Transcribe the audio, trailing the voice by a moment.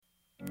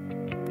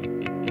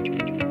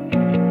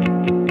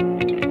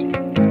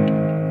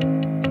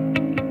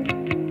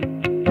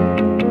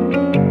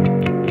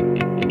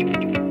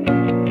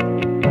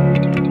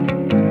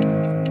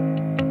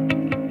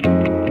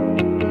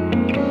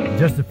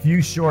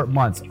few short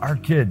months, our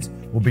kids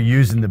will be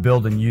using the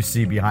building you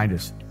see behind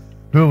us.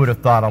 Who would have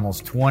thought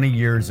almost 20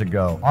 years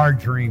ago, our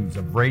dreams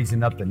of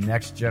raising up the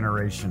next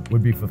generation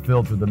would be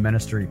fulfilled through the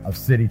ministry of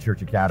City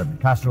Church Academy?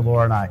 Pastor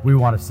Laura and I, we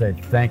want to say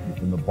thank you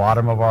from the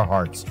bottom of our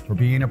hearts for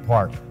being a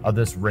part of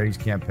this Raise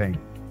campaign.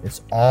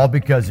 It's all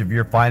because of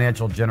your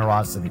financial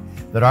generosity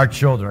that our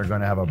children are going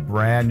to have a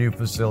brand new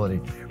facility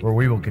where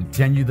we will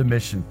continue the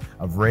mission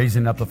of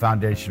raising up the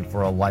foundation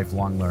for a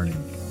lifelong learning.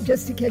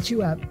 Just to catch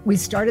you up, we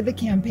started the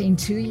campaign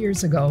 2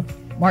 years ago,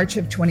 March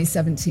of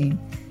 2017.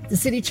 The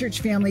City Church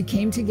family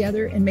came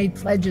together and made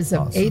pledges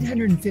of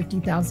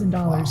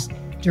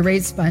 $850,000 to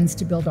raise funds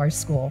to build our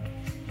school.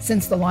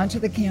 Since the launch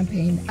of the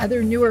campaign,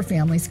 other newer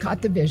families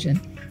caught the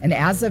vision, and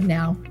as of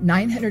now,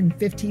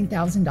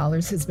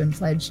 $915,000 has been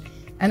pledged,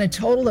 and a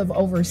total of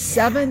over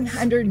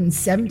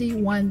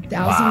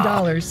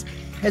 $771,000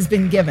 has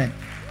been given.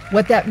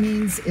 What that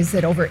means is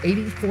that over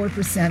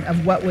 84%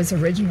 of what was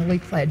originally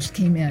pledged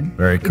came in.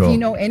 Very cool. If you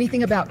know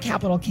anything about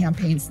capital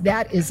campaigns,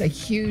 that is a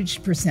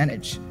huge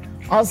percentage.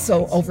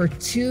 Also, over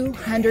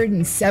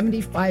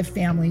 275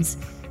 families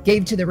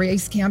gave to the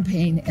Raise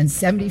campaign, and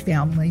 70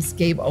 families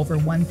gave over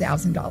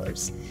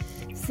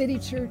 $1,000. City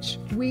Church,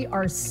 we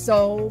are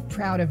so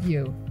proud of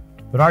you.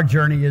 But our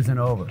journey isn't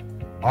over.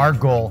 Our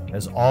goal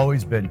has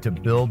always been to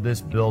build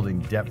this building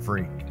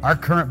debt-free. Our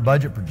current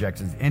budget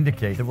projections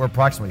indicate that we're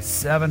approximately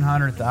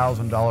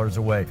 $700,000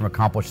 away from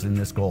accomplishing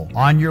this goal.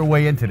 On your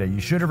way in today,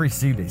 you should have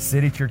received a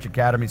City Church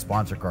Academy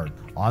sponsor card.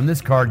 On this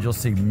card, you'll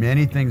see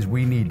many things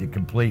we need to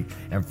complete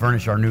and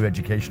furnish our new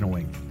educational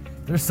wing.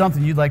 If there's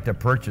something you'd like to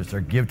purchase or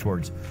give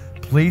towards,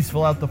 please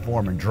fill out the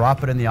form and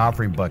drop it in the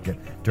offering bucket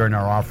during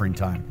our offering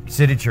time.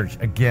 City Church,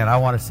 again, I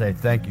want to say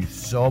thank you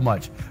so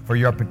much for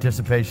your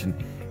participation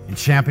in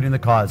championing the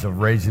cause of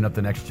raising up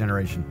the next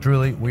generation.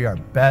 Truly, we are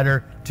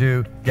better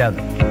together.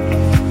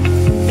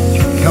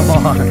 Come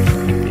on.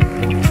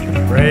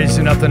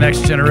 Raising up the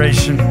next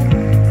generation.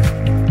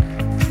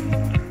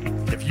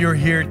 If you're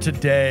here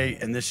today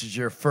and this is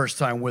your first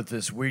time with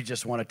us, we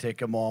just want to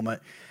take a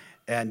moment,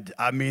 and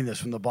I mean this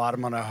from the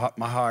bottom of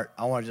my heart.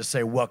 I want to just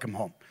say welcome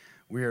home.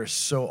 We are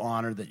so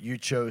honored that you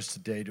chose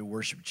today to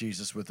worship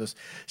Jesus with us.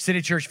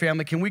 City Church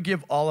family, can we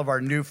give all of our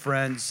new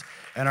friends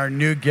and our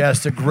new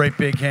guests a great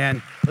big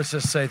hand? Let's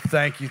just say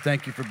thank you.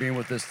 Thank you for being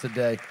with us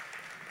today.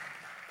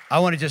 I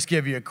want to just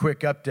give you a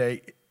quick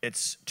update.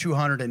 It's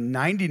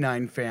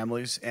 299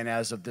 families, and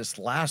as of this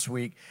last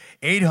week,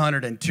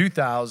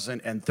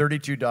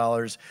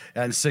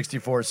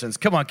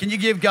 $802,032.64. Come on, can you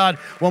give God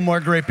one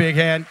more great big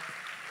hand?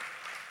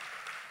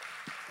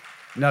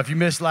 Now, if you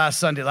missed last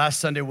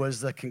Sunday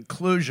was the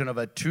conclusion of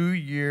a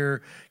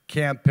 2-year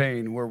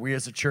campaign where we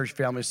as a church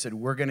family said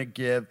we're going to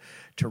give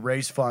to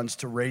raise funds,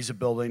 to raise a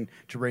building,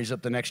 to raise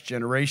up the next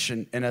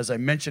generation. And as I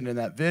mentioned in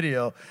that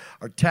video,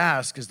 our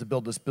task is to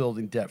build this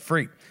building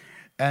debt-free.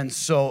 And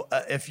so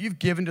if you've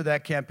given to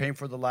that campaign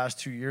for the last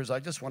 2 years, I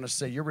just want to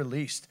say you're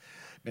released.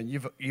 And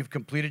you've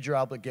completed your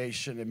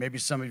obligation, and maybe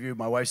some of you,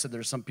 my wife said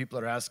there's some people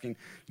that are asking,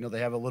 they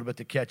have a little bit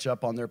to catch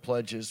up on their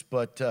pledges,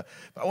 but I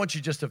want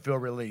you just to feel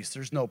released.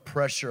 There's no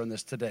pressure on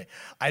this today.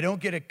 I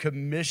don't get a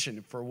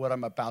commission for what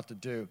I'm about to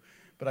do,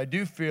 but I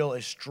do feel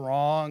a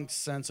strong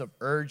sense of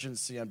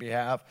urgency on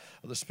behalf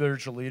of the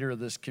spiritual leader of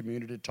this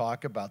community to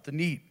talk about the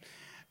need.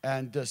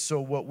 And so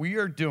what we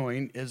are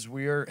doing is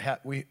when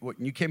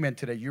you came in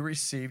today, you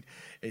received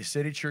a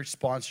City Church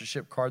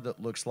sponsorship card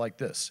that looks like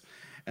this.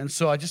 And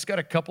so I just got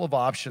a couple of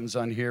options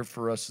on here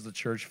for us as the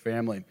church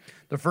family.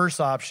 The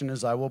first option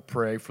is I will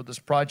pray for this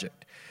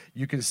project.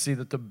 You can see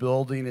that the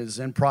building is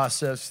in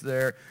process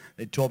there.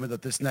 They told me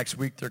that this next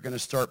week they're going to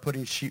start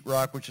putting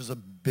sheetrock, which is a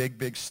big,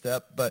 big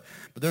step. But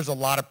there's a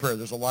lot of prayer.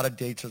 There's a lot of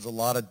dates. There's a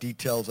lot of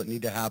details that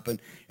need to happen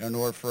in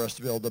order for us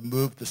to be able to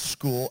move the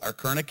school, our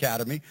current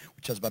academy,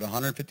 which has about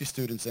 150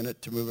 students in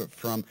it, to move it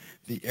from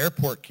the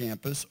airport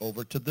campus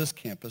over to this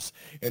campus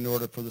in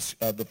order for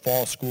the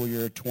fall school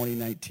year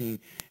 2019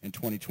 and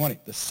 2020.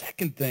 The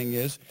second thing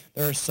is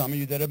there are some of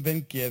you that have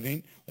been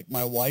giving, like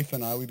my wife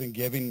and I, we've been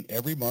giving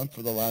every month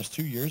for the last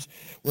 2 years.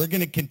 We're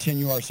going to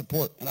continue our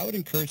support. And I would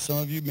encourage some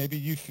of you, maybe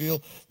you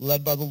feel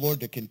led by the Lord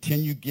to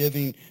continue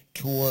giving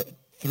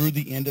through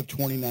the end of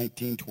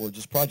 2019 towards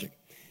this project.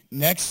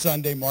 Next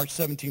Sunday, March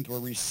 17th, we're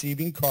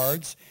receiving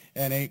cards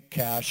and a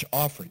cash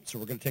offering. So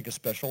we're going to take a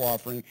special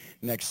offering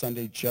next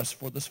Sunday just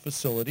for this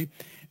facility.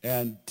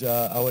 And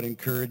I would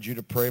encourage you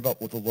to pray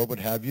about what the Lord would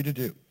have you to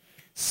do.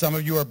 Some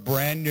of you are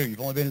brand new.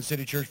 You've only been in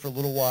City Church for a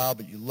little while,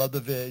 but you love the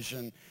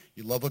vision.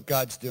 You love what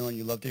God's doing.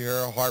 You love to hear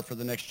our heart for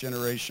the next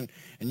generation.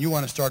 And you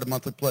want to start a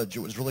monthly pledge. It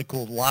was really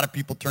cool. A lot of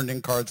people turned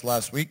in cards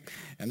last week,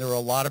 and there were a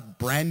lot of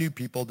brand new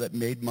people that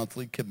made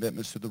monthly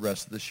commitments through the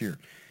rest of this year.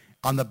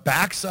 On the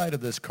back side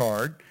of this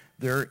card,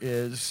 there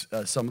is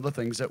some of the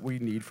things that we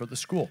need for the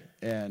school.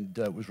 And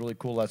it was really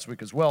cool last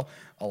week as well.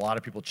 A lot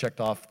of people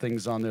checked off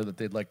things on there that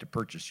they'd like to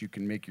purchase. You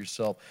can make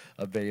yourself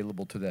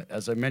available to that.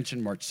 As I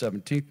mentioned, March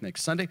 17th,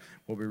 next Sunday,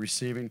 we'll be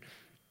receiving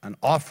an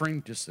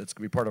offering. It's going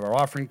to be part of our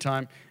offering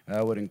time.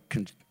 I would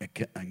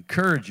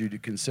encourage you to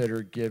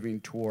consider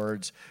giving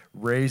towards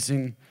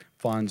raising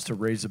funds to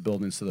raise a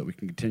building so that we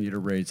can continue to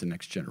raise the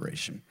next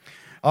generation.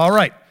 All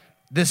right,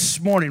 this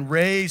morning,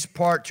 raise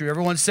part 2.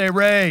 Everyone say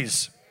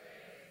raise.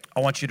 I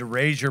want you to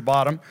raise your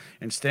bottom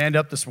and stand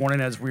up this morning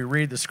as we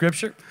read the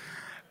scripture.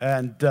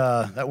 And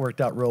that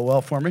worked out real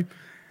well for me.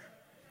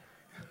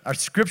 Our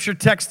scripture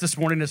text this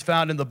morning is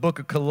found in the book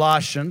of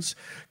Colossians.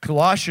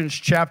 Colossians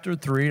chapter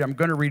 3. I'm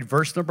going to read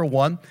verse number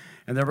 1,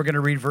 and then we're going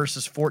to read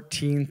verses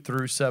 14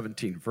 through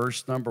 17.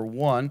 Verse number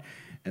 1,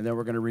 and then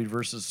we're going to read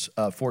verses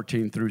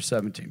 14 through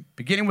 17.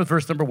 Beginning with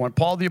verse number 1,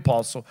 Paul the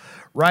apostle,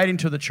 writing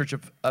to the church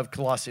of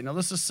Colossae. Now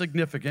this is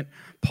significant.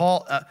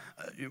 Paul,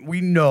 we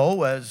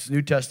know as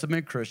New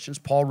Testament Christians,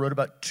 Paul wrote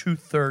about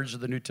 2/3 of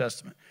the New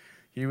Testament.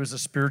 He was the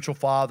spiritual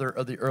father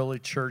of the early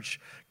church.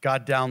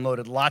 God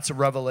downloaded lots of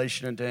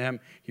revelation into him.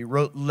 He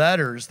wrote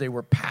letters. They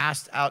were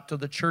passed out to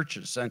the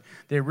churches, and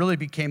they really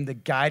became the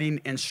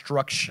guiding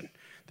instruction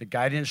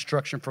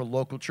for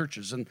local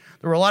churches. And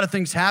there were a lot of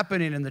things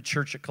happening in the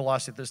church at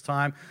Colossae at this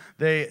time.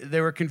 They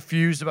were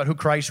confused about who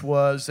Christ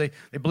was. They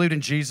believed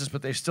in Jesus,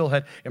 but they still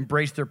had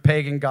embraced their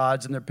pagan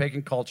gods and their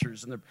pagan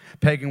cultures and their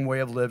pagan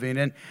way of living.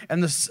 And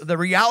the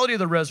reality of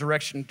the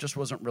resurrection just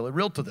wasn't really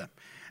real to them.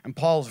 And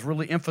Paul is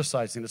really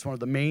emphasizing it's one of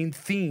the main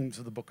themes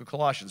of the book of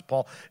Colossians.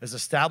 Paul is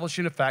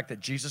establishing the fact that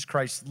Jesus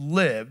Christ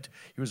lived.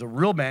 He was a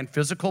real man,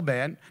 physical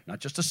man,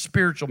 not just a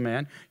spiritual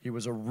man. He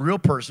was a real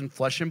person,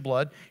 flesh and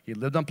blood. He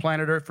lived on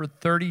planet Earth for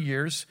 30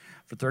 years,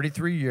 for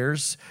 33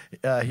 years.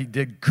 He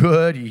did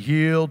good, he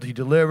healed, he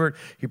delivered.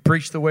 He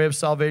preached the way of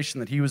salvation,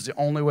 that he was the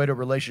only way to a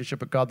relationship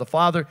with God the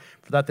Father.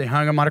 For that, they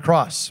hung him on a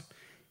cross.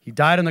 He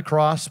died on the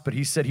cross, but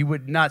he said he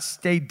would not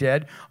stay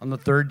dead. On the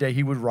third day,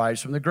 he would rise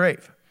from the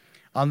grave.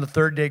 On the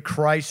third day,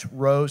 Christ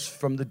rose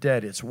from the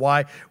dead. It's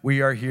why we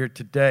are here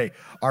today.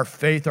 Our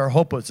faith, our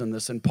hope is in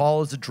this, and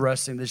Paul is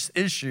addressing this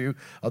issue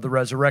of the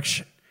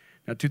resurrection.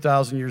 Now,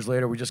 2,000 years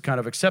later, we just kind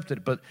of accepted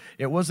it, but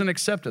it wasn't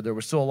accepted. There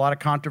was still a lot of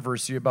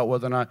controversy about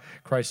whether or not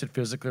Christ had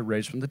physically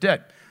raised from the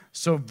dead.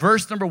 So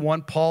verse number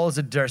 1, Paul is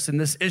addressing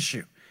this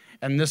issue.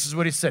 And this is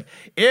what he said.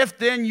 If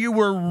then you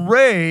were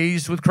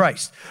raised with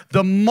Christ,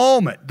 the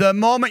moment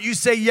you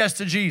say yes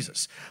to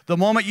Jesus, the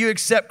moment you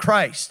accept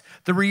Christ,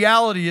 the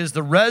reality is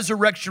the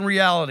resurrection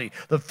reality.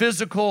 The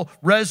physical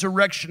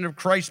resurrection of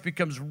Christ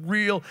becomes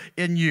real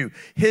in you.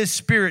 His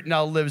spirit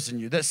now lives in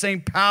you. That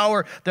same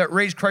power that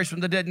raised Christ from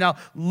the dead now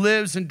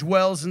lives and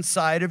dwells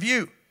inside of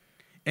you.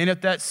 And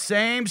if that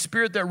same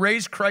spirit that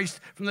raised Christ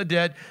from the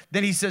dead,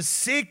 then he says,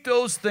 seek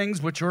those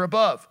things which are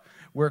above,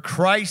 where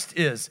Christ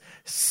is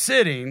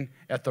sitting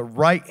at the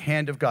right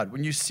hand of God.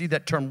 When you see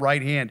that term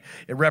right hand,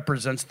 it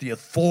represents the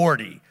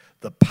authority,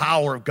 the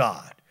power of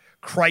God.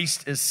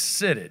 Christ is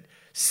seated.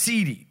 He's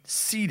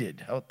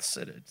seated.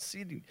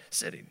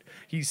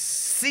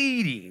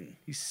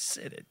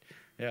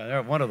 Yeah,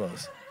 they're one of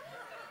those.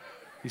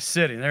 He's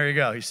sitting. There you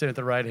go. He's sitting at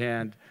the right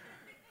hand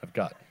of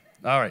God.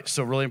 All right,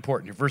 so really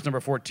important. Verse number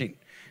 14.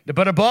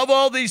 But above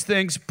all these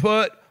things,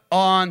 put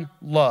on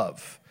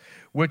love,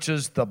 which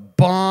is the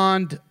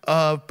bond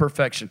of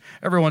perfection.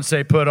 Everyone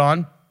say, put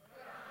on.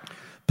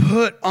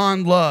 Put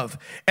on love.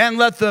 And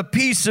let the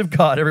peace of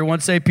God, everyone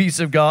say, peace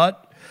of God,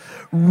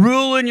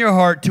 rule in your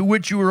heart, to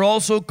which you were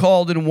also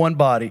called in one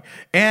body,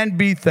 and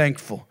be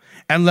thankful.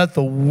 And let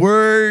the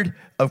word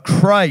of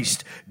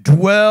Christ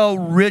dwell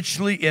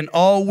richly in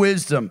all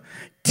wisdom,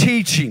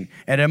 teaching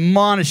and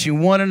admonishing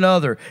one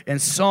another in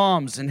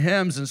psalms and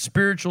hymns and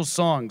spiritual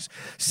songs,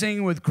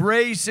 singing with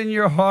grace in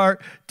your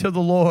heart to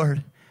the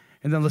Lord.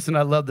 And then listen,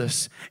 I love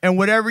this. And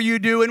whatever you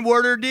do in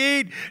word or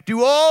deed,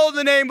 do all in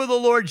the name of the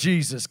Lord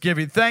Jesus,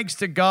 giving thanks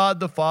to God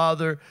the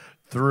Father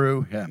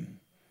through him.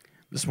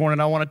 This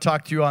morning, I want to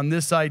talk to you on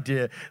this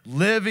idea,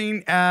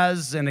 living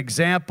as an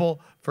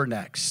example for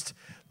next.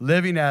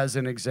 Living as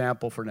an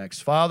example for next.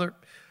 Father,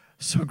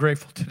 so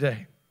grateful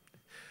today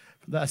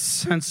for that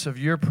sense of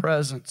your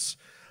presence,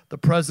 the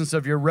presence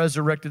of your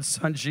resurrected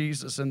Son,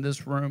 Jesus, in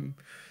this room.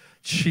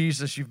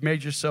 Jesus, you've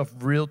made yourself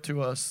real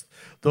to us.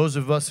 Those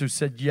of us who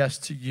said yes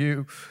to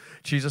you,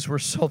 Jesus, we're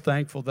so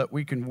thankful that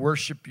we can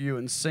worship you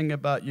and sing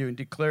about you and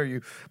declare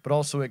you, but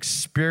also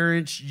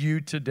experience you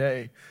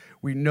today.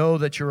 We know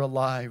that you're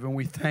alive, and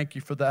we thank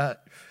you for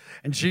that.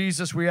 And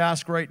Jesus, we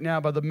ask right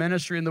now, by the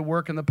ministry and the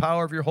work and the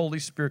power of your Holy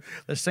Spirit,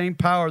 the same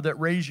power that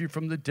raised you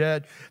from the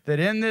dead, that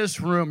in this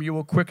room you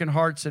will quicken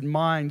hearts and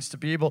minds to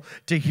be able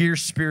to hear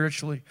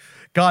spiritually.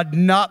 God,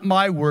 not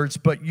my words,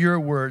 but your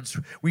words.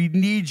 We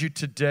need you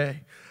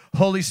today.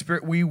 Holy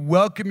Spirit, we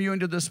welcome you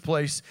into this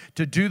place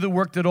to do the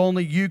work that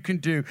only you can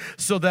do,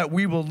 so that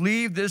we will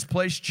leave this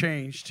place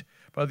changed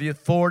by the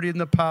authority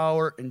and the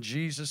power in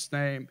Jesus'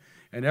 name.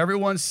 And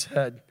everyone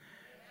said,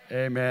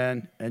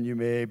 amen, and you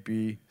may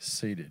be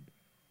seated.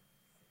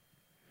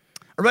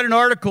 I read an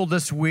article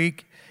this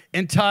week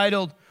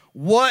entitled,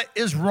 What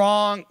is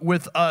Wrong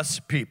with Us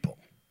People?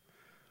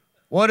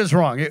 What is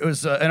wrong? It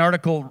was an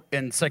article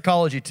in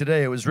Psychology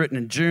Today. It was written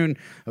in June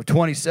of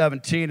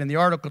 2017, and the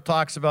article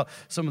talks about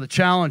some of the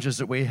challenges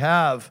that we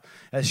have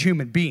as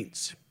human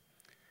beings.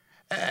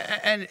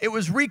 And it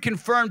was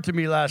reconfirmed to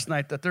me last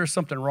night that there's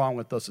something wrong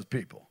with us as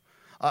people.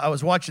 I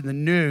was watching the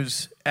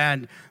news,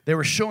 and they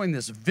were showing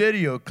this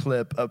video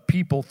clip of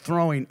people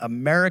throwing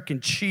American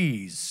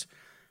cheese.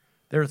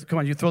 Come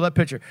on, you throw that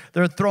picture.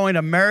 They're throwing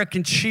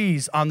American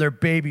cheese on their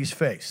baby's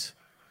face.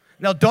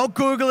 Now, don't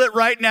Google it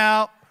right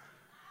now.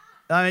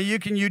 I mean, you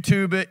can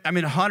YouTube it. I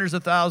mean, hundreds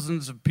of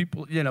thousands of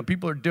people,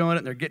 people are doing it,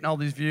 and they're getting all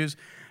these views.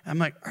 I'm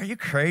like, are you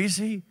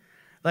crazy?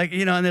 Like,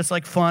 and it's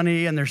like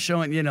funny, and they're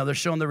showing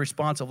the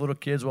response of little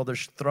kids while they're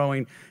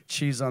throwing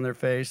cheese on their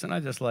face. And I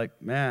just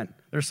like, man,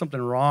 there's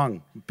something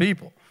wrong with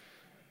people.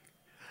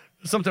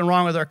 There's something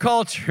wrong with our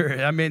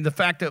culture. I mean, the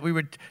fact that we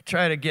would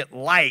try to get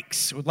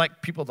likes, would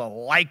like people to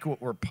like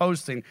what we're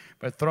posting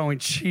by throwing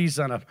cheese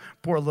on a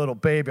poor little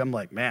baby. I'm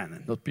like,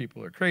 man, those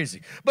people are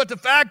crazy. But the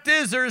fact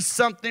is, there is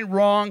something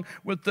wrong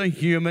with the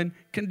human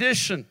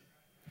condition.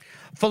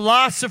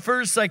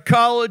 Philosophers,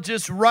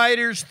 psychologists,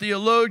 writers,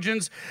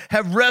 theologians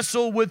have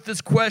wrestled with this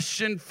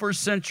question for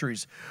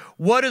centuries.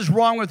 What is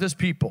wrong with this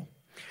people?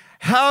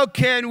 How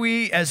can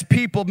we, as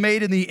people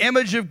made in the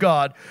image of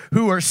God,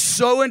 who are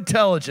so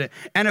intelligent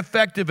and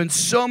effective in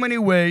so many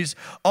ways,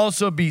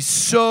 also be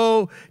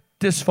so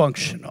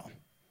dysfunctional?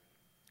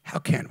 How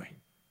can we?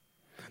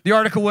 The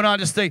article went on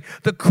to state,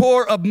 the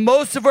core of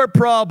most of our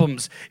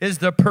problems is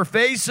the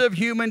pervasive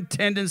human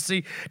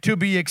tendency to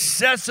be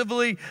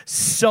excessively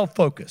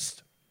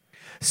self-focused.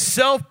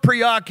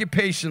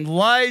 Self-preoccupation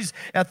lies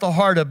at the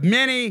heart of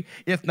many,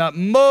 if not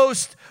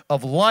most,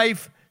 of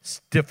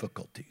life's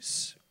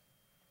difficulties.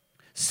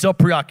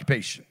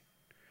 Self-preoccupation.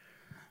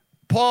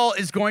 Paul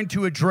is going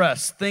to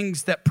address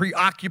things that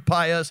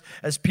preoccupy us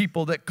as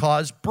people that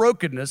cause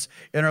brokenness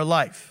in our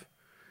life.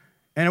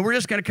 And we're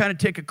just going to kind of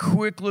take a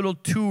quick little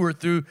tour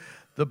through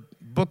the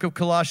book of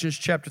Colossians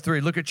chapter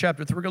 3. Look at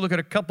chapter 3. We're going to look at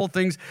a couple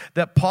things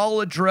that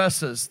Paul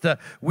addresses that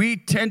we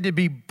tend to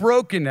be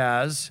broken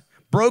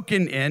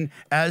in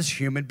as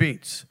human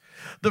beings.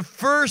 The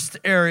first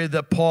area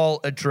that Paul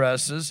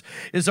addresses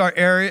is our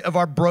area of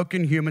our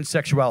broken human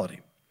sexuality.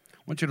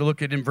 I want you to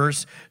look at in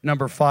verse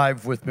number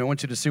 5 with me. I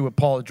want you to see what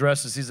Paul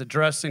addresses. He's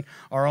addressing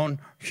our own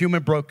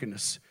human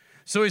brokenness.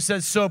 So he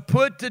says, so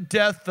put to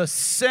death the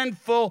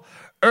sinful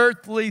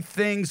earthly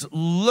things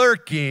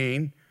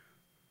lurking.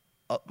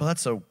 Well,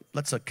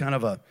 that's a kind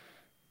of a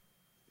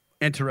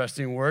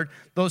interesting word.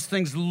 Those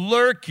things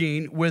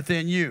lurking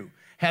within you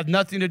have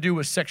nothing to do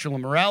with sexual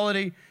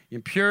immorality,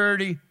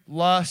 impurity,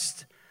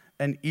 lust,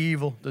 and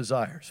evil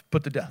desires.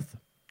 Put to death.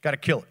 Got to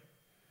kill it.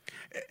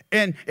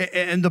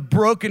 And the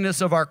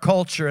brokenness of our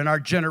culture and our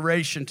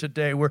generation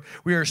today,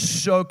 we are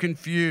so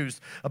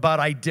confused about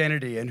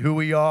identity and who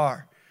we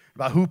are,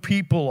 about who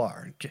people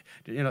are.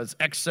 It's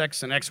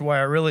XX and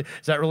XY.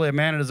 Is that really a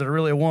man and is it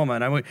really a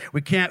woman? I mean,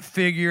 we can't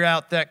figure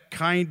out that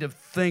kind of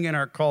thing in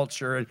our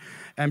culture.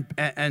 And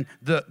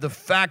the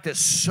fact that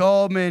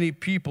so many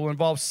people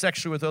involved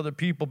sexually with other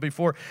people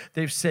before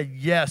they've said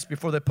yes,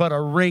 before they put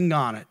a ring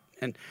on it.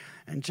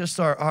 And just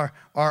our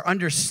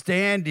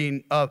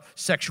understanding of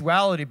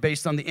sexuality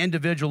based on the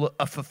individual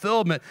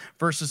fulfillment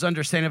versus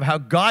understanding of how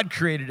God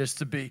created us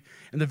to be.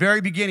 In the very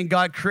beginning,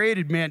 God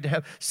created man to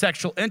have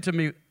sexual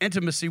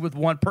intimacy with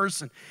one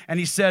person, and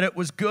he said it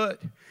was good.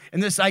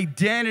 And this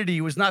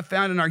identity was not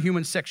found in our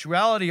human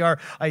sexuality. Our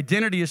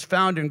identity is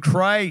found in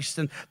Christ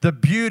and the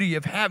beauty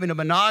of having a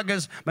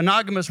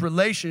monogamous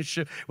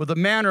relationship with a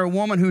man or a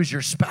woman who's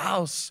your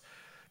spouse.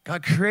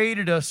 God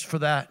created us for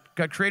that.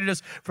 God created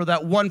us for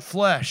that one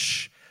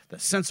flesh, that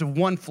sense of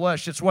one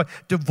flesh. It's why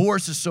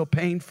divorce is so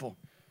painful.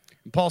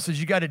 And Paul says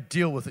you got to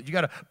deal with it. You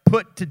got to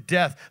put to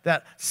death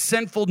that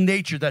sinful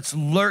nature that's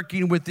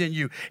lurking within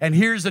you. And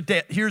here's the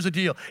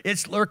deal.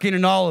 It's lurking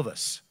in all of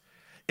us.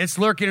 It's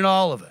lurking in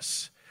all of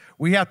us.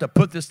 We have to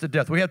put this to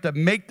death. We have to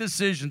make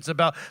decisions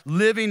about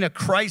living a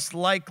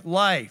Christ-like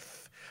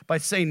life by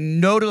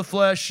saying no to the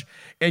flesh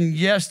and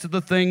yes to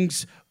the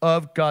things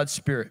of God's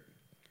Spirit.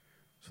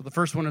 So the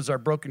first one is our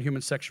broken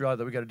human sexuality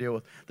that we got to deal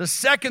with. The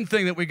second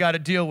thing that we got to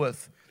deal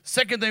with,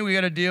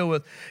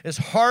 is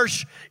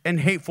harsh and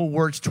hateful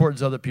words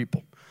towards other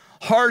people.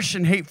 Harsh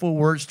and hateful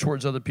words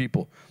towards other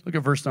people. Look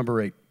at verse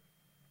number 8.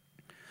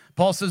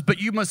 Paul says, but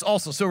you must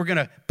also, so we're going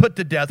to put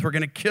to death, we're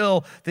going to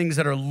kill things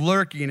that are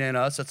lurking in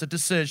us. That's a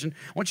decision.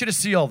 I want you to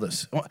see all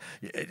this.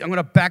 I'm going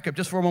to back up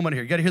just for a moment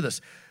here. You got to hear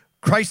this.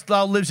 Christ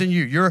now lives in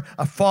you. You're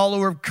a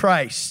follower of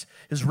Christ.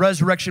 His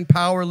resurrection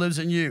power lives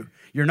in you.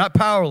 You're not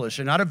powerless.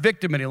 You're not a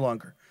victim any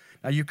longer.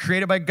 Now, you're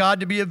created by God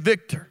to be a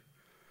victor.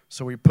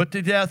 So we put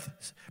to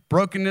death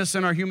brokenness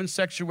in our human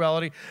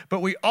sexuality,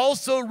 but we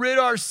also rid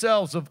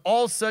ourselves of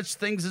all such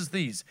things as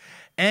these: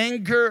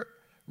 anger,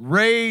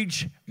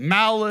 rage,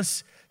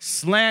 malice,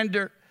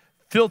 slander,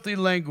 filthy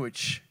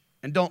language,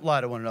 and don't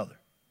lie to one another.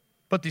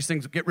 Put these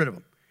things, get rid of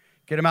them.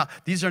 Get them out.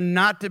 These are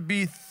not to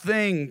be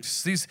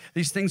things.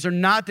 These things are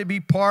not to be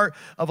part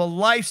of a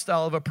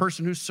lifestyle of a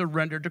person who's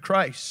surrendered to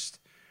Christ.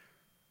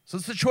 So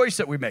it's the choice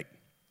that we make.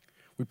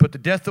 We put to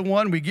death the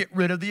one, we get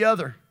rid of the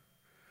other.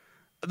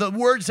 the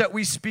words that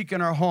we speak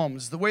in our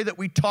homes, the way that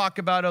we talk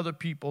about other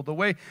people, the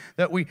way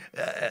that we,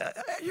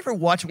 you ever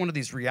watch one of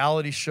these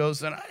reality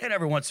shows? And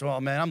every once in a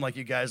while, man, I'm like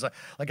you guys,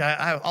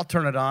 I'll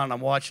turn it on,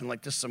 I'm watching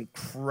like just some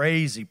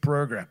crazy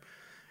program.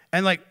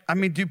 And like, I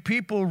mean, do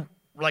people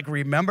like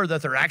remember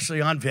that they're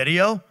actually on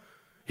video?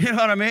 You know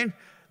what I mean?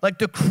 Like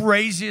the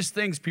craziest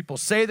things, people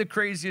say the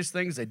craziest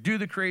things, they do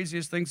the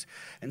craziest things,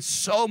 and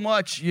so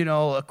much,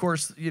 of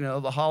course,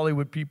 the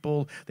Hollywood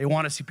people, they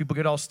want to see people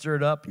get all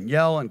stirred up and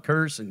yell and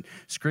curse and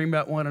scream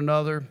at one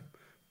another.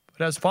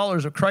 But as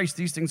followers of Christ,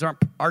 these things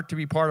aren't to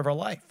be part of our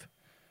life.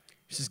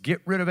 He says,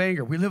 get rid of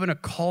anger. We live in a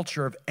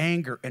culture of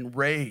anger and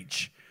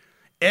rage.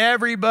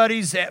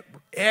 Everybody's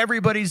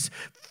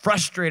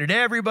frustrated.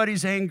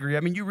 Everybody's angry.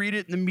 I mean, you read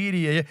it in the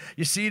media.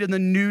 You see it in the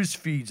news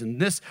feeds. And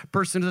this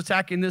person is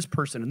attacking this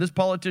person. And this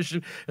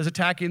politician is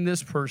attacking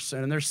this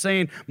person. And they're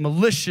saying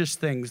malicious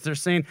things. They're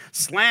saying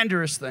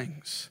slanderous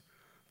things.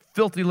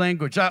 Filthy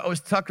language. I was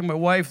talking to my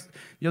wife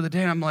the other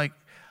day, and I'm like,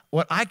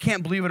 what I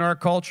can't believe in our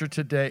culture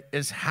today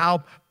is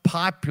how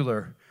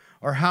popular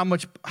or how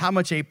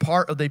much a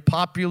part of the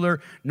popular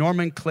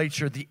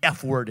nomenclature the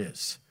F word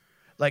is.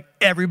 Like,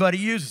 everybody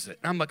uses it.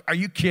 And I'm like, are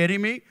you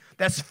kidding me?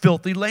 That's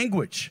filthy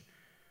language.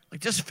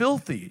 Like, just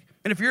filthy.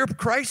 And if you're a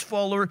Christ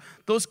follower,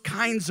 those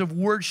kinds of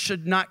words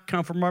should not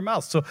come from our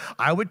mouths. So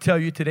I would tell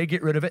you today,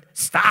 get rid of it.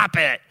 Stop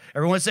it.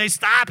 Everyone say,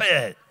 stop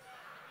it.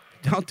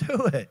 Don't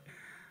do it.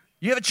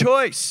 You have a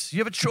choice. You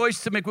have a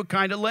choice to make what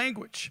kind of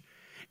language.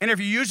 And if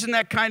you're using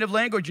that kind of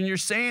language and you're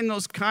saying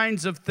those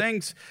kinds of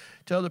things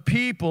to other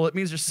people, it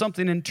means there's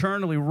something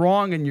internally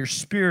wrong in your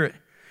spirit.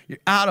 You're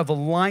out of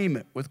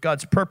alignment with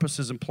God's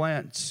purposes and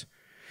plans.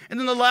 And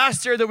then the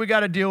last area that we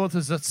got to deal with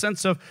is a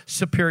sense of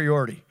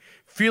superiority,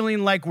 feeling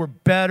like we're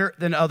better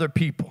than other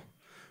people,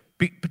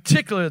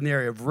 particularly in the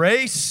area of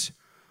race,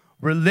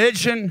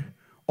 religion,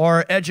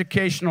 or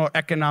educational or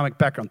economic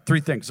background. Three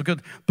things. Look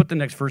at, put the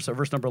next verse,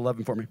 verse number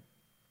 11 for me.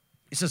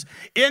 He says,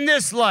 in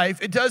this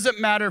life, it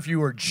doesn't matter if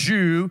you are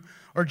Jew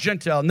or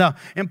Gentile. Now,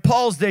 in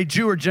Paul's day,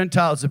 Jew or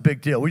Gentile is a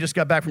big deal. We just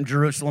got back from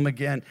Jerusalem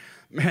again.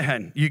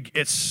 Man,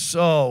 it's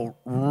so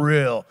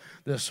real,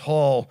 this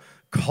whole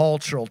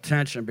cultural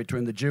tension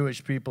between the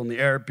Jewish people and the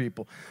Arab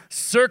people.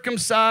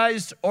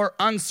 Circumcised or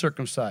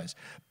uncircumcised,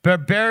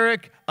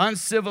 barbaric,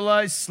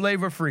 uncivilized,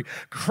 slave or free.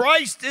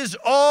 Christ is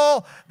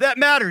all that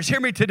matters. Hear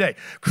me today.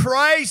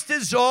 Christ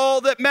is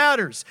all that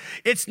matters.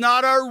 It's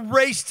not our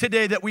race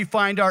today that we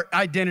find our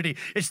identity.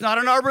 It's not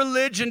in our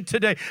religion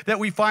today that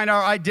we find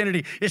our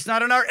identity. It's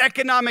not in our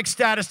economic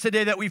status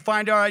today that we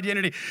find our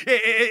identity.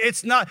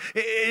 It's not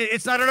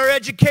in our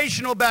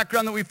educational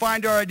background that we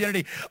find our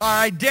identity.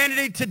 Our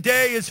identity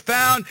today is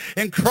found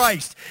in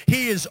Christ.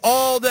 He is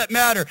all that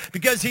matters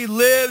because he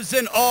lives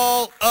in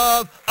all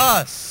of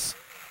us.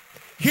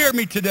 Hear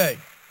me today.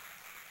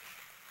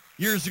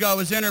 Years ago, I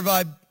was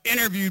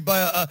interviewed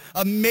by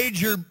a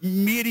major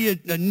media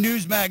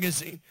news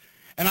magazine,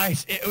 and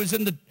it was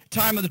in the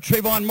time of the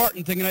Trayvon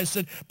Martin thing, and I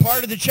said,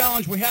 part of the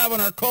challenge we have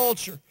in our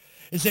culture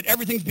is that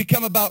everything's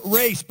become about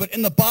race, but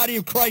in the body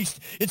of Christ,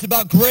 it's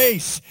about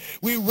grace.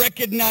 We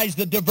recognize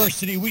the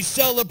diversity. We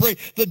celebrate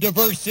the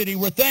diversity.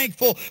 We're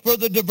thankful for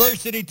the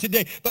diversity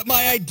today. But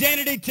my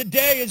identity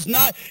today is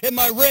not in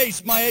my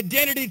race. My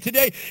identity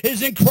today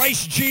is in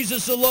Christ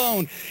Jesus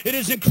alone. It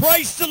is in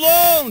Christ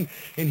alone,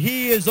 and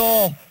he is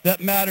all that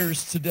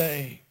matters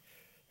today.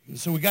 And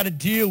so we got to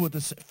deal with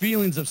the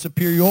feelings of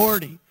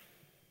superiority.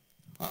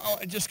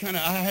 I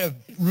had a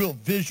real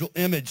visual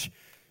image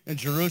in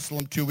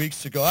Jerusalem 2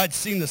 weeks ago. I'd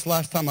seen this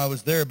last time I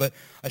was there, but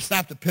I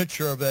snapped a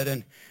picture of it,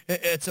 and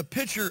it's a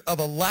picture of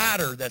a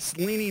ladder that's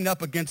leaning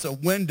up against a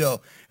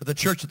window of the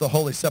Church of the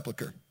Holy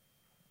Sepulchre.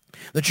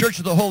 The Church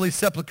of the Holy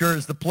Sepulchre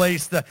is the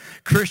place that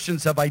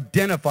Christians have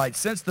identified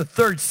since the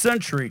 3rd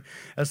century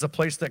as the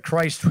place that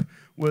Christ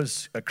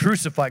was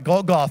crucified,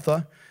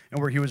 Golgotha,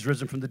 and where he was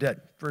risen from the dead.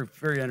 Very,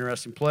 very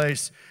interesting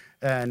place.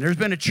 And there's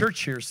been a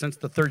church here since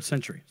the 3rd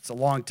century. It's a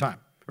long time.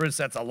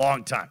 That's a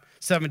long time,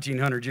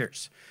 1,700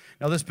 years.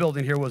 Now, this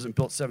building here wasn't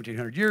built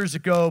 1,700 years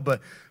ago,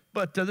 but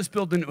this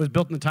building was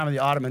built in the time of the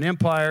Ottoman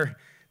Empire.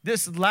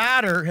 This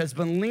ladder has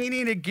been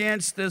leaning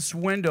against this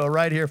window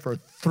right here for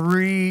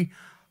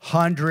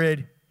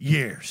 300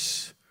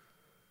 years.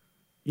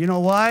 You know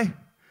why?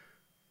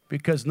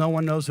 Because no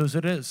one knows whose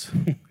it is.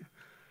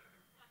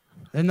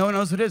 And no one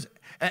knows who it is.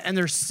 And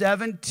there's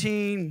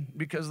 17,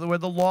 because of the way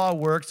the law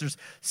works, there's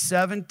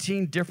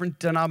 17 different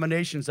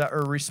denominations that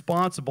are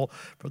responsible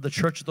for the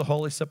Church of the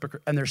Holy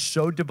Sepulchre, and they're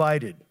so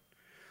divided.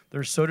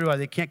 They're so divided,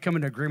 they can't come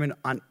into agreement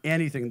on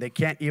anything. They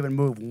can't even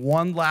move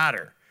one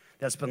ladder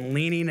that's been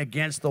leaning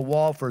against the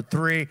wall for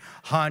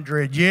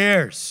 300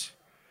 years.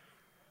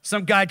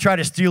 Some guy tried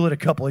to steal it a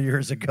couple of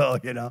years ago,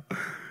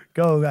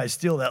 Go, guys,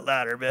 steal that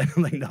ladder, man.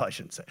 I'm like, no, I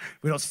shouldn't say.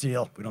 We don't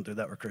steal. We don't do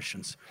that. We're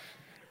Christians.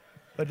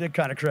 But it did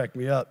kind of crack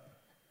me up.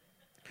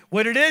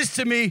 What it is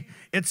to me,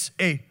 it's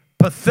a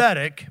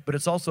pathetic, but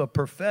it's also a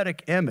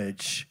prophetic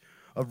image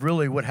of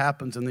really what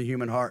happens in the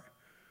human heart.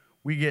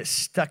 We get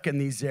stuck in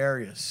these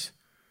areas.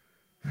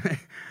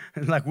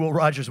 And like Will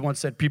Rogers once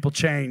said, people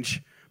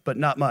change, but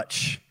not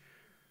much.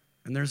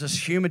 And there's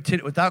this human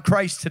tendency, without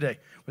Christ today,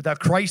 without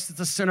Christ at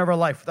the center of our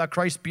life, without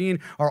Christ being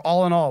our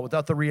all in all,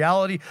 without the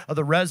reality of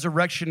the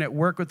resurrection at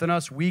work within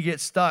us, we get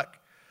stuck.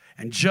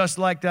 And just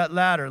like that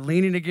ladder,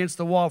 leaning against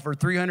the wall for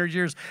 300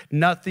 years,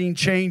 nothing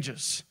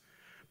changes.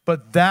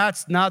 But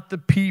that's not the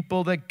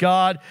people that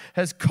God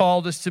has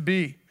called us to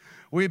be.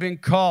 We've been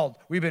called.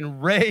 We've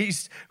been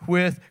raised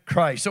with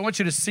Christ. So I want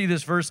you to see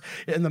this verse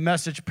in the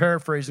Message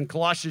paraphrase in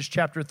Colossians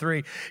chapter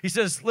 3. He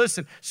says,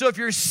 listen, so if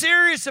you're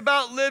serious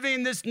about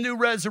living this new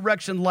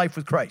resurrection life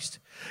with Christ,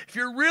 if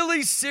you're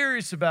really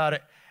serious about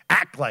it,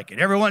 act like it.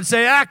 Everyone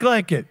say, act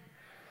like it.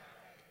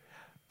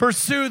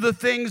 Pursue the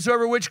things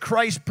over which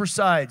Christ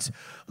presides.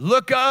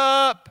 Look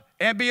up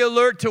and be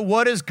alert to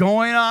what is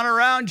going on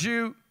around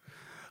you.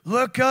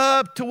 Look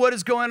up to what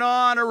is going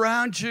on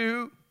around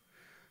you.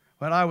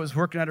 When I was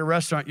working at a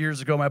restaurant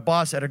years ago, my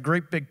boss had a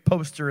great big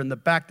poster in the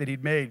back that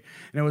he'd made,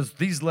 and it was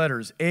these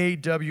letters,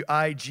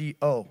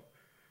 AWIGO.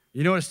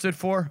 You know what it stood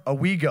for?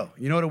 AWIGO.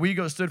 You know what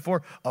AWIGO stood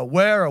for?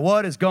 Aware of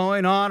what is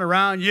going on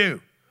around you.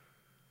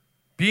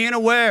 Being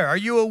aware. Are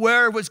you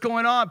aware of what's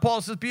going on? Paul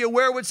says, be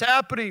aware of what's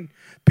happening.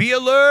 Be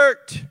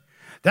alert.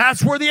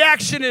 That's where the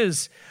action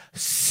is.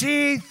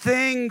 See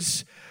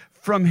things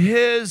from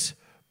his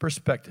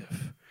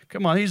perspective.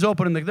 Come on,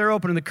 they're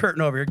opening the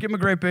curtain over here. Give him a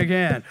great big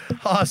hand.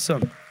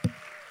 Awesome.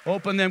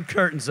 Open them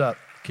curtains up.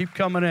 Keep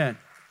coming in.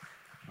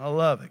 I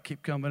love it.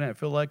 Keep coming in. I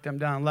feel like I'm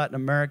down in Latin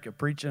America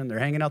preaching, and they're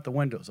hanging out the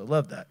windows. I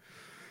love that.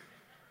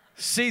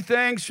 See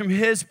things from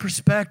his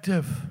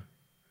perspective.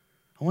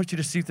 I want you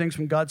to see things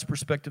from God's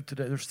perspective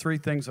today. There's 3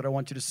 things that I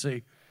want you to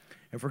see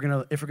if we're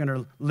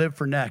gonna live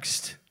for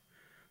next.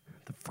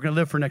 If we're going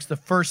to live for next, the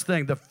first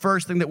thing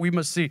that we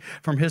must see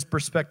from his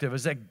perspective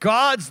is that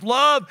God's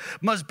love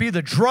must be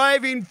the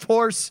driving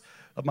force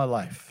of my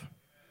life.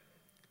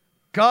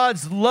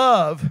 God's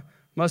love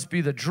must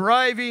be the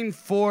driving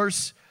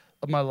force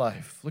of my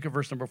life. Look at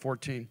verse number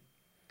 14,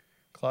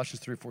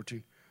 Colossians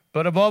 3:14.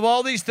 But above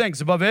all these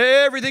things, above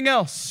everything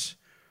else,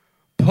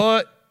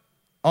 put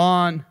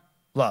on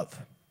love.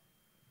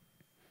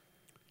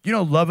 You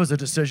know, love is a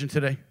decision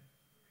today.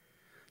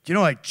 Do you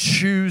know I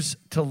choose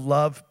to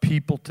love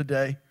people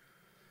today?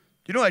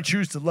 Do you know I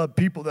choose to love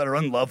people that are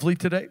unlovely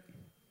today?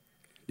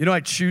 You know I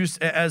choose,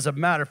 as a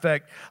matter of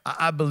fact,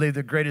 I believe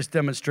the greatest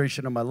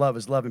demonstration of my love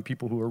is loving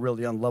people who are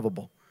really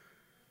unlovable.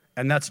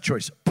 And that's a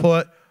choice.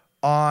 Put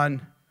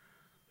on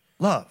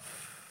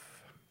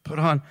love. Put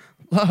on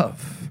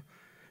love.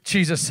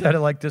 Jesus said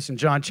it like this in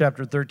John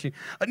chapter 13.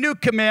 A new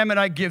commandment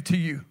I give to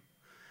you.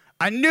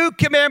 A new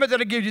commandment that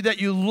I give you, that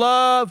you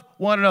love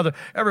one another.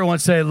 Everyone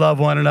say love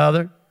one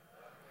another.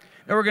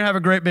 And we're going to have a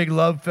great big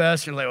love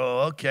fest. You're like,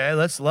 well, okay,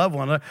 let's love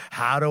one another.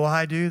 How do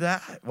I do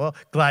that? Well,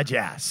 glad you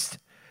asked.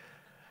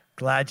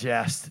 Glad you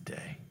asked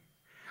today.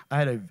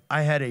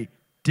 I had a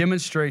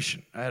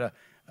demonstration. I had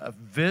a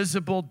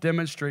visible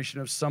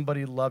demonstration of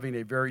somebody loving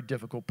a very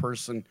difficult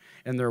person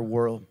in their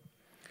world.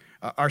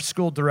 Our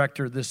school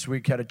director this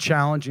week had a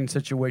challenging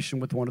situation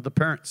with one of the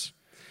parents.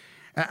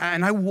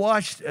 And I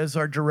watched as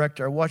our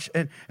director,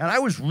 and I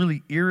was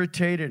really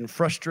irritated and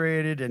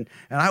frustrated, and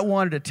I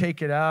wanted to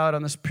take it out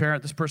on this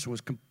parent. The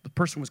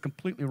person was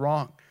completely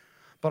wrong.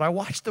 But I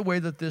watched the way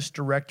that this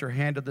director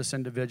handled this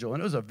individual,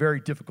 and it was a very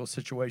difficult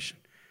situation.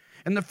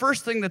 And the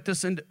first thing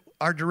that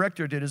our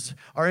director did is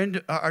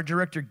our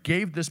director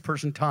gave this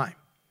person time.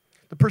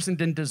 The person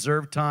didn't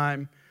deserve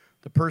time.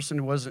 The person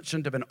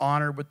shouldn't have been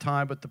honored with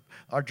time, but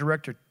our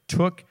director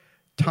took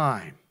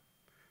time.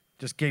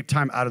 Just gave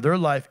time out of their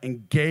life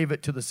and gave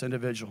it to this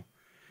individual.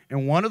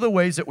 And one of the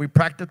ways that we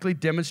practically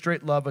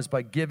demonstrate love is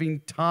by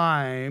giving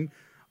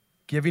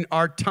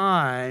our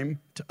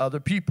time to other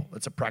people.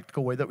 That's a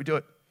practical way that we do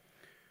it.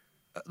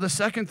 The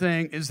second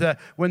thing is that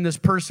when this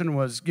person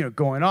was,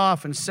 going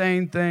off and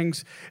saying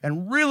things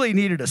and really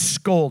needed a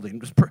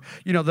scolding,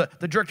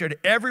 the director had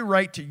every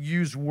right to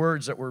use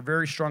words that were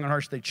very strong and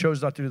harsh. They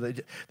chose not to do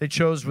that. They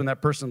chose when that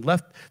person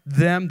left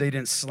them. They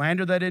didn't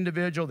slander that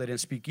individual. They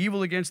didn't speak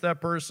evil against that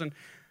person.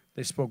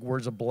 They spoke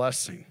words of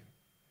blessing.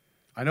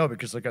 I know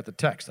because I got the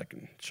text. I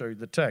can show you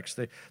the text.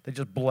 They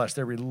just blessed.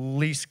 They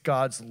released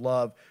God's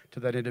love to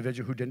that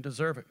individual who didn't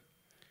deserve it.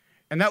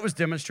 And that was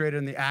demonstrated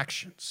in their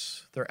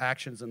actions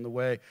and the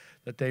way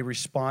that they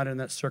responded in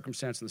that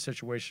circumstance and the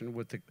situation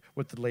with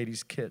the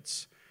lady's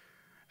kids.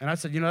 And I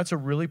said, that's a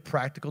really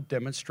practical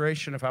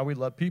demonstration of how we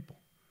love people.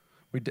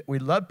 We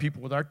love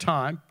people with our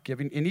time,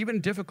 and even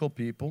difficult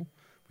people,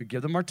 we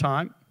give them our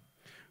time.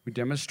 We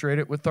demonstrate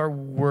it with our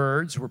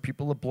words. We're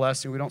people of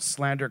blessing. We don't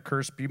slander,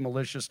 curse, be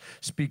malicious,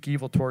 speak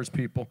evil towards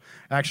people.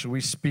 Actually,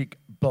 we speak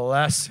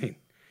blessing.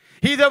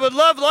 He that would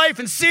love life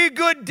and see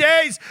good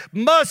days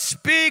must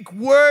speak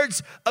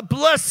words of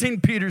blessing,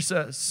 Peter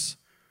says.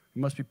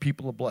 We must be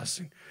people of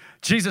blessing.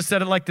 Jesus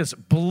said it like this: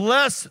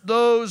 bless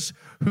those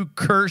who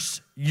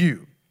curse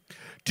you.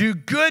 Do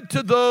good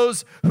to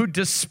those who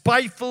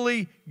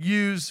despitefully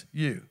use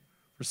you,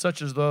 for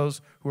such as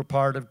those who are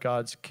part of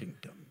God's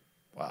kingdom.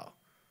 Wow.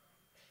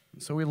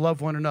 And so we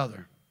love one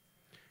another.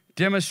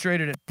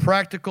 Demonstrated in a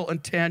practical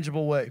and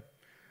tangible way.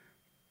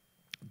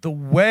 The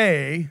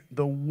way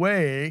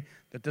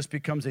that this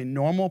becomes a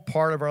normal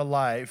part of our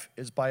life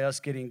is by us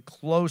getting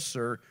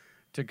closer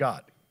to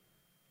God.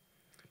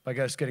 By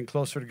us getting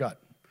closer to God.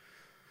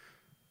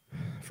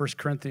 1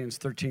 Corinthians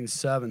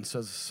 13:7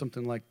 says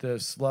something like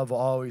this: love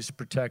always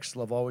protects,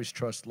 love always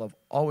trusts, love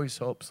always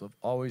hopes, love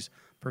always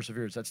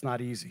perseveres. That's not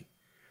easy.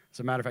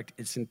 As a matter of fact,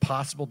 it's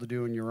impossible to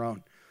do on your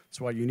own.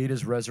 That's why you need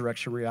his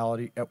resurrection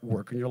reality at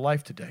work in your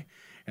life today.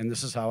 And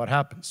this is how it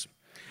happens.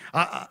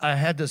 I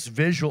had this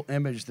visual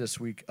image this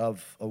week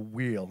of a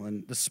wheel,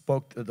 and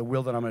the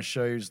wheel that I'm going to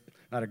show you is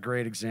not a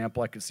great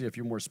example. I could see a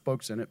few more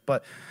spokes in it,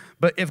 but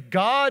if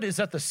God is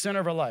at the center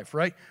of our life,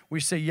 right? We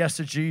say yes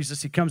to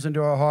Jesus. He comes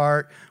into our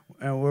heart,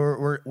 and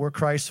we're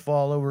Christ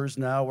followers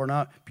now. We're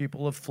not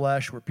people of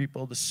flesh. We're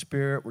people of the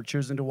Spirit. We're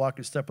choosing to walk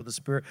in step with the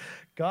Spirit.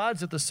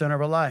 God's at the center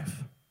of our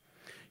life.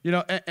 You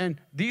know, and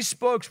these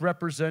spokes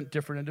represent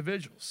different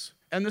individuals.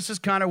 And this is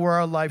kind of where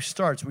our life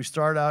starts. We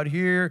start out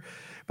here,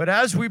 but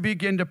as we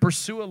begin to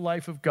pursue a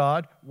life of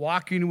God,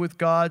 walking with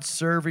God,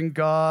 serving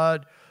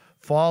God,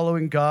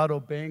 following God,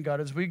 obeying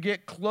God, as we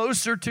get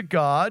closer to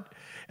God,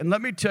 and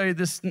let me tell you,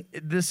 this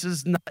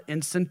is not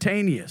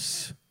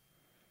instantaneous.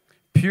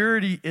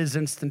 Purity is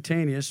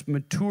instantaneous.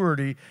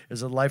 Maturity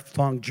is a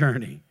lifelong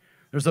journey.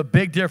 There's a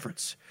big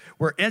difference.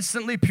 We're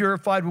instantly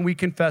purified when we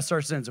confess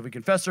our sins. If we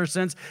confess our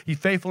sins, he's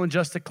faithful and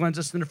just to cleanse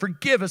us and to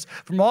forgive us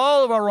from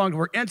all of our wrongs.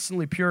 We're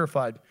instantly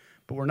purified,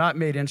 but we're not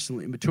made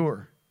instantly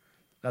mature.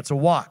 That's a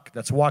walk.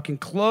 That's walking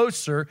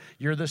closer.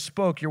 You're the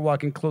spoke. You're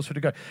walking closer to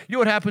God. You know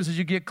what happens as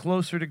you get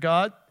closer to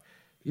God?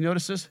 You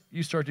notice this?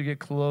 You start to get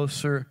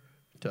closer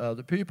to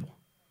other people.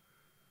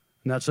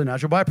 And that's a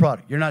natural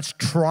byproduct. You're not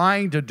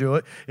trying to do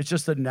it. It's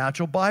just a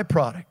natural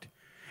byproduct.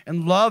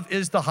 And love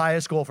is the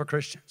highest goal for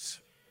Christians.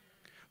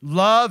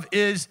 Love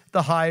is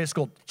the highest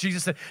goal.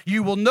 Jesus said,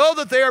 you will know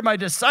that they are my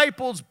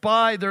disciples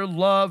by their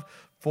love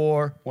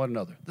for one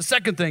another. The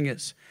second thing,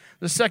 if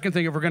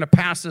we're going to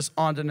pass this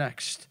on to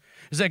next,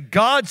 is that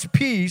God's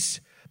peace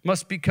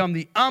must become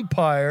the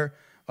umpire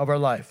of our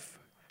life.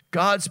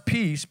 God's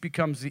peace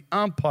becomes the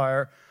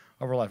umpire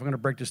of our life. I'm going to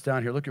break this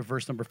down here. Look at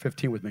verse number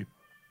 15 with me.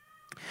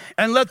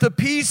 And let the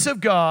peace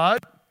of God,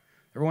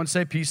 everyone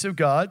say peace of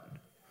God,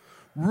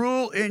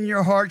 rule in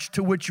your hearts,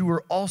 to which you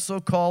were also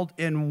called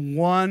in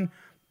one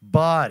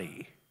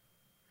body.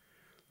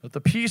 Let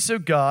the peace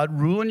of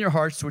God rule in your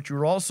hearts, to which you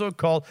were also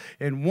called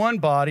in one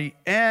body,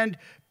 and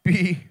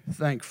be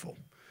thankful.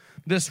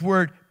 This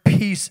word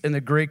peace in the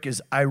Greek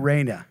is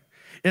eirene.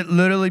 It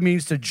literally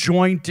means to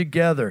join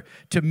together,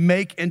 to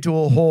make into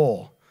a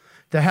whole.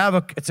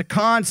 It's a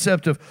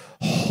concept of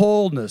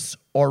wholeness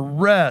or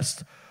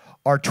rest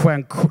or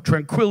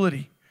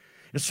tranquility.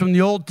 It's from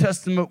the Old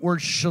Testament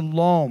word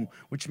shalom,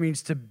 which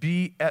means to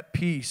be at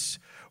peace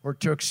or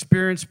to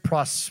experience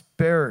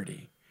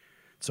prosperity.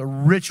 It's a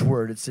rich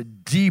word. It's a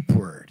deep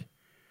word.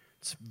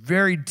 It's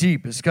very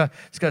deep. It's got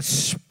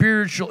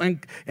spiritual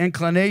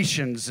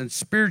inclinations and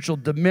spiritual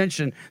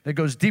dimension that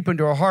goes deep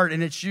into our heart,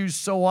 and it's used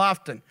so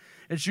often.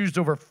 It's used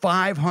over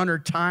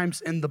 500 times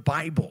in the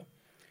Bible.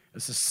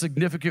 It's a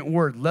significant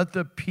word. Let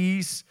the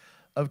peace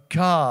of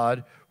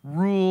God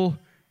rule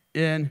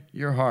in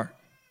your heart.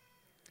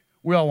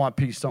 We all want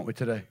peace, don't we,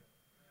 today?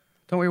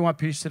 Don't we want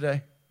peace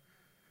today?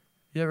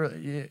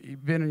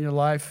 You've been in your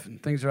life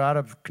and things are out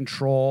of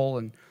control,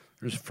 and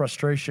there's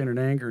frustration and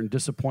anger and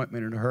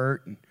disappointment and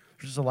hurt, and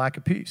there's just a lack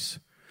of peace.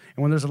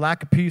 And when there's a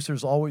lack of peace,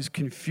 there's always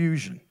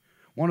confusion.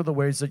 One of the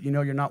ways that you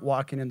know you're not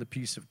walking in the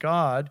peace of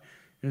God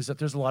is that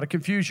there's a lot of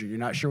confusion. You're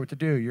not sure what to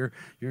do.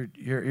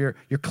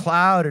 You're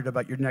clouded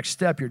about your next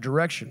step, your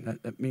direction.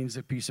 That means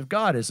the peace of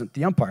God isn't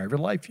the umpire of your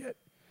life yet.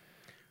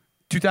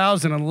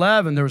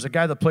 2011, there was a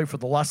guy that played for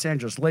the Los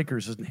Angeles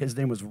Lakers. His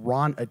name was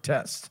Ron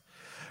Artest.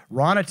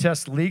 Ron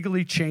Artest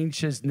legally changed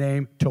his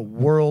name to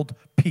World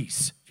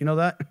Peace. You know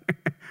that?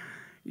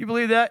 You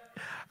believe that?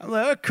 I'm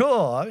like, oh,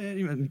 cool.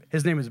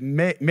 His name is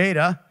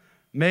Meta,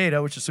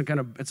 which is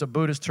it's a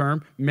Buddhist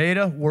term.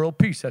 Meta, World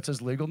Peace. That's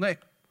his legal name.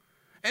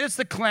 And it's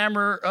the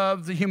clamor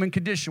of the human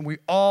condition. We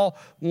all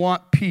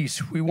want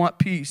peace. We want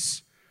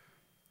peace.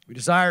 We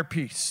desire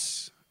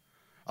peace.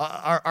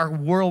 Our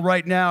world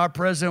right now, our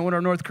president went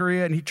to North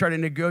Korea, and he tried to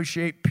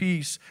negotiate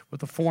peace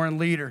with a foreign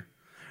leader.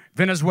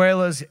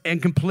 Venezuela's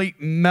in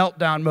complete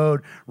meltdown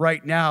mode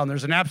right now, and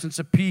there's an absence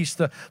of peace.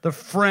 The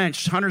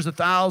French, hundreds of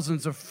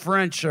thousands of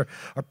French are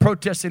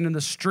protesting in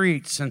the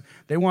streets, and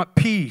they want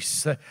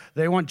peace.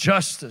 They want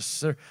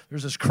justice.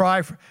 There's this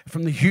cry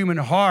from the human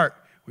heart.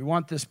 We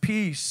want this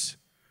peace.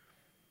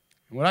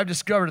 And what I've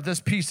discovered is this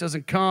peace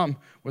doesn't come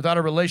without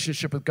a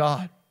relationship with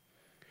God.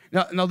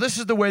 Now this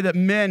is the way that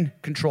men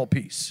control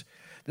peace.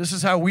 This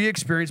is how we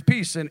experience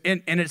peace, and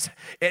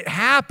it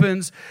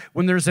happens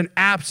when there's an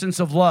absence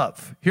of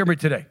love. Hear me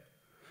today.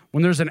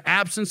 When there's an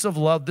absence of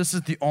love, this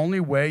is the only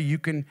way you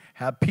can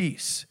have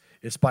peace.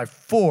 It's by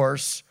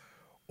force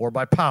or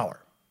by power.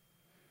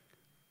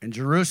 In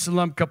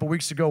Jerusalem, a couple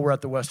weeks ago, we're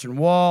at the Western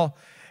Wall,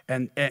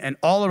 and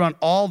all around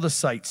all the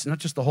sites, not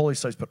just the holy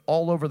sites, but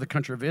all over the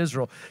country of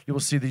Israel, you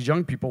will see these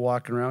young people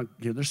walking around.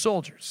 They're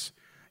soldiers,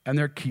 and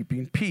they're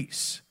keeping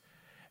peace.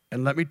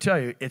 And let me tell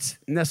you, it's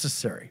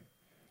necessary.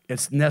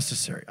 It's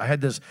necessary. I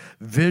had this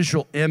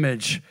visual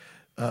image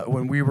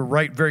when we were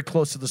very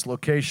close to this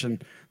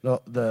location.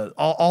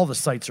 All the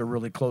sites are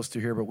really close to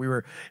here, but we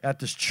were at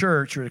this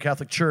church, we were at a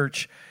Catholic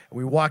church, and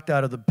we walked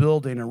out of the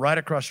building, and right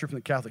across the street from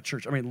the Catholic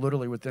church, I mean,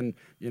 literally within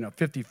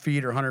 50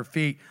 feet or 100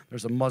 feet,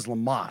 there's a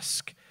Muslim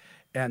mosque.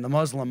 And the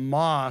Muslim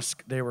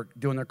mosque, they were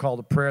doing their call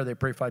to prayer. They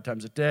pray 5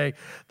 times a day.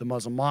 The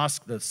Muslim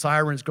mosque, the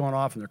siren's going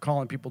off, and they're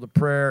calling people to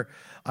prayer.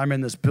 I'm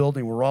in this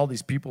building where all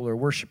these people are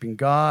worshiping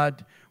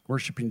God,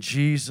 worshiping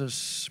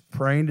Jesus,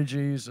 praying to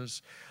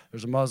Jesus.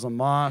 There's a Muslim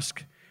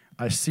mosque.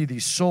 I see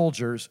these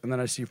soldiers, and then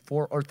I see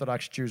 4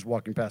 Orthodox Jews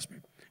walking past me.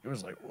 It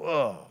was like,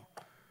 whoa.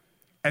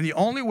 And the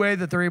only way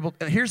that they're able,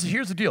 and here's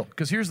the deal,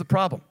 because here's the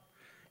problem.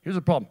 Here's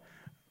the problem.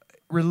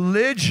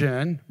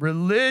 Religion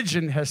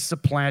has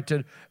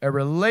supplanted a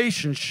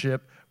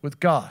relationship with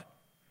God.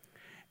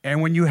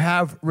 And when you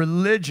have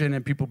religion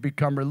and people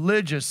become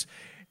religious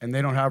and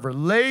they don't have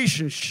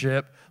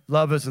relationship,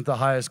 love isn't the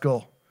highest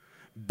goal.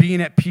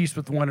 Being at peace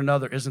with one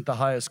another isn't the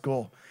highest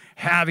goal.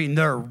 Having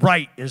their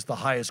right is the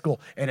highest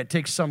goal. And it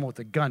takes someone with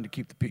a gun to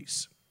keep the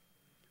peace.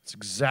 It's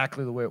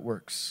exactly the way it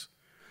works.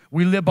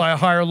 We live by a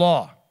higher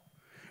law.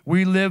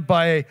 We live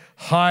by a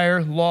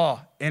higher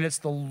law, and it's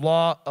the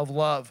law of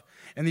love.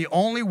 And the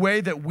only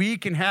way that we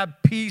can have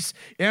peace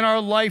in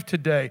our life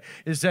today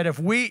is that if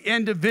we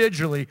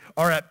individually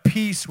are at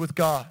peace with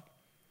God.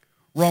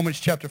 Romans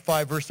chapter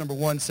 5, verse number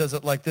 1 says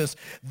it like this.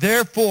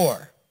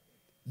 Therefore,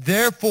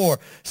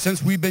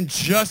 since we've been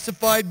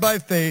justified by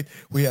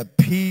faith, we have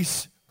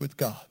peace with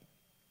God.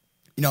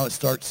 You know, it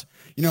starts,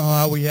 you know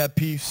how we have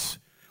peace?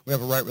 We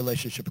have a right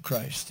relationship with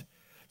Christ.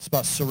 It's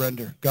about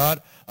surrender.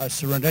 God, I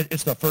surrender.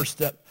 It's the first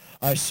step.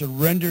 I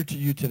surrender to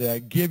you today. I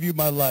give you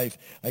my life.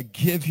 I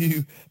give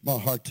you my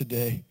heart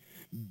today.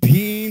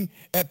 Being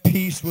at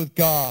peace with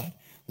God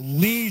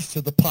leads to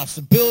the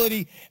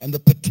possibility and the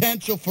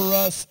potential for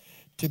us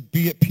to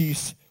be at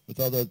peace with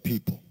other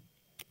people.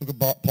 Look at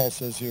what Paul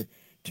says here.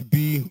 To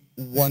be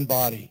one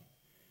body.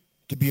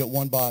 To be at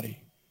one body.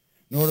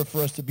 In order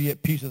for us to be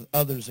at peace with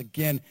others,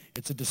 again,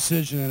 it's a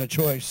decision and a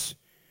choice.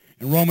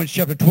 In Romans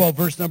chapter 12,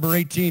 verse number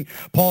 18,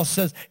 Paul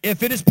says,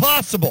 if it is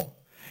possible,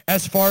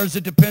 as far as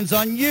it depends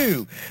on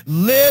you,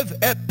 live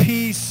at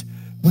peace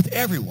with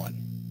everyone.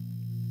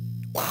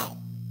 Wow.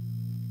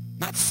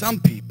 Not some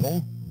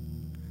people.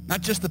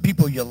 Not just the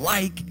people you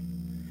like.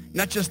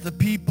 Not just the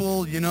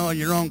people, in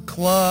your own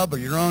club or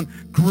your own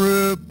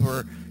group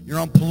or your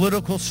own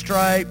political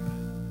stripe.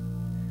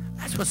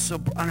 That's what's so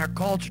on our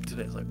culture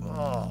today. It's like,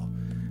 oh.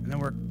 And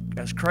then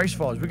as Christ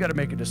followers, we got to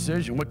make a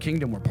decision what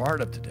kingdom we're part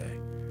of today.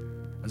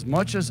 As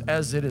much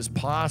as it is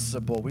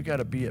possible, we got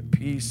to be at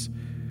peace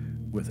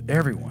with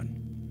everyone.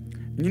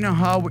 And you know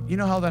how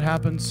that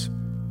happens?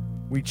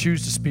 We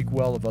choose to speak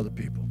well of other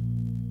people,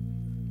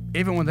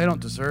 even when they don't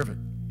deserve it.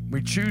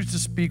 We choose to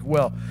speak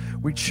well.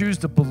 We choose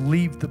to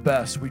believe the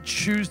best. We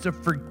choose to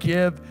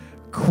forgive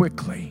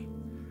quickly.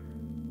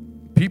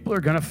 People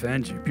are going to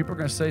offend you. People are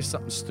going to say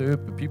something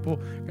stupid. People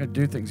are going to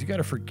do things. You got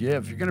to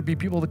forgive. You're going to be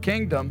people of the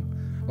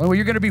kingdom. The only way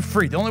you're going to be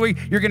free. The only way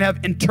you're going to have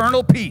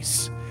internal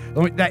peace.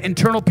 That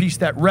internal peace,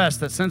 that rest,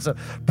 that sense of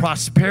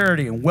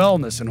prosperity and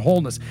wellness and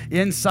wholeness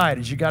inside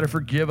is you got to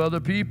forgive other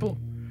people.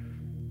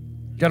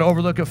 You got to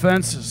overlook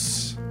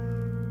offenses.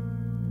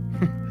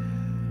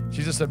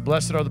 Jesus said,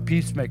 blessed are the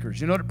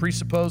peacemakers. You know what it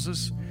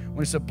presupposes?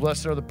 When he said,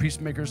 blessed are the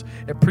peacemakers,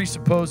 it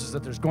presupposes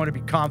that there's going to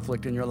be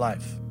conflict in your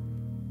life.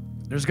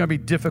 There's going to be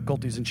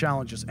difficulties and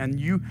challenges, and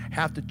you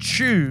have to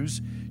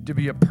choose to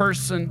be a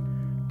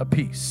person of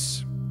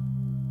peace.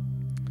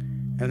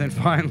 And then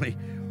finally,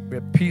 we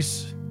have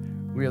peace.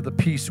 We have the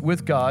peace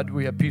with God.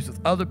 We have peace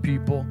with other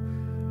people.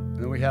 And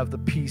then we have the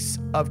peace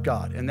of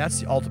God. And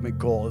that's the ultimate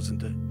goal,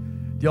 isn't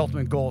it? The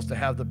ultimate goal is to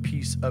have the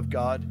peace of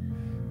God.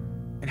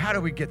 And how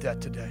do we get that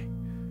today?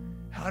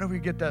 How do we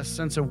get that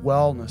sense of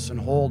wellness and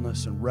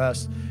wholeness and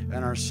rest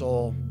in our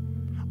soul?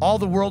 All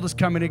the world is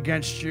coming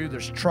against you.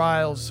 There's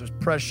trials, there's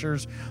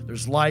pressures,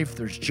 there's life,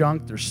 there's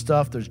junk, there's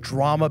stuff, there's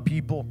drama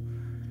people.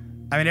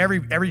 I mean,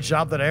 every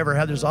job that I ever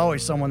had, there's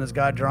always someone that's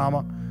got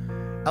drama.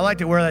 I like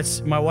to wear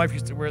that. My wife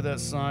used to wear that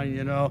sign,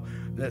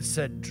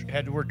 that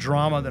had the word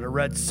drama, then a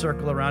red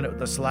circle around it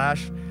with a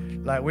slash.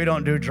 Like, we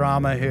don't do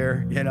drama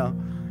here,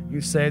 You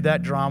save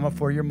that drama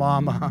for your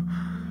mama.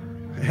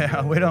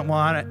 Yeah, we don't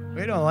want it.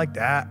 We don't like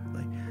that.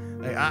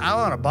 Like, I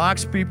want to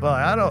box people.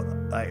 I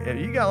don't, like, if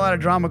you got a lot of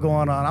drama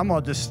going on, I'm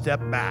going to just step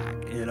back,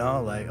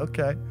 like,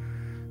 okay.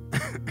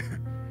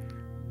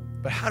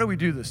 But how do we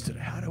do this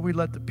today? How do we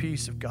let the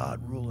peace of God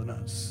rule in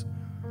us?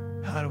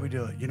 How do we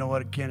do it? You know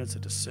what? Again, it's a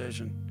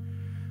decision.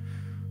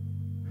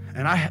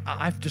 And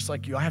I've just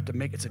like you, I have to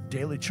make, it's a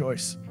daily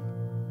choice.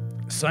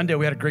 Sunday,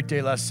 we had a great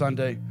day last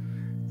Sunday.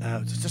 It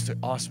was just an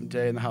awesome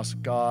day in the house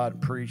of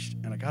God, preached.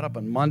 And I got up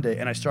on Monday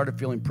and I started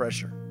feeling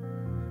pressure.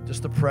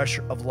 Just the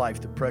pressure of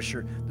life, the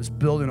pressure, this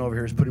building over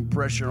here is putting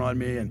pressure on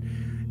me.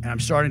 And I'm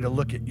starting to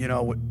look at,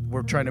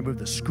 we're trying to move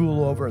the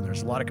school over, and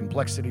there's a lot of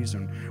complexities,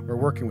 and we're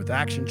working with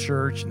Action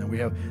Church, and then we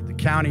have the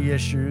county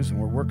issues, and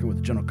we're working with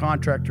the general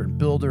contractor and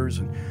builders,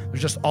 and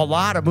there's just a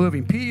lot of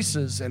moving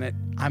pieces. And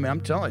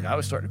I'm telling you, I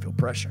was starting to feel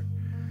pressure.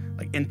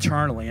 Like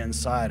internally,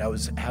 inside, I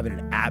was having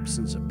an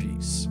absence of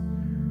peace.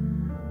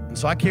 And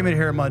so I came in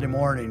here Monday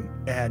morning,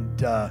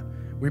 and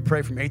we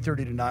prayed from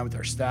 8:30 to 9 with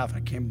our staff. And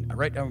I came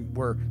right down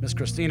where Miss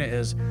Christina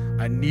is.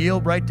 I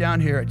kneeled right down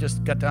here. I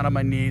just got down on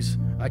my knees.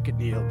 I could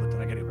kneel, but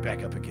then I got to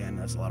back up again.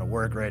 That's a lot of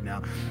work right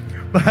now.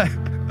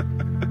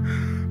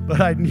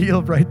 But I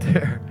kneeled right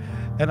there,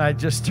 and I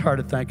just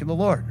started thanking the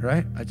Lord,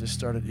 right? I just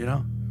started,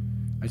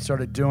 I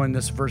started doing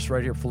this verse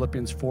right here,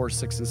 Philippians 4,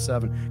 6, and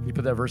 7. Can you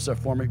put that verse up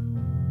for me?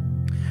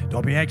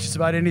 Don't be anxious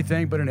about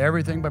anything, but in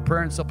everything by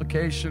prayer and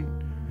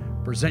supplication,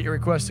 present your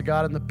requests to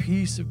God, and the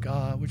peace of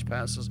God, which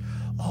passes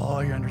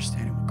all your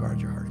understanding, will guard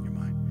your heart and your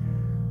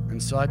mind.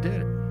 And so I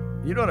did it.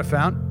 You know what I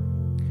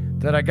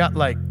found? That I got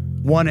like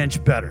 1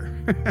 inch better.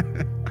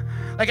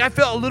 Like I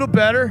felt a little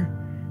better,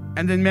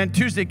 and then man,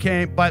 Tuesday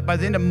came. By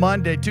the end of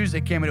Monday,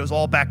 Tuesday came, and it was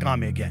all back on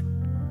me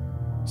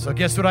again. So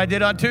guess what I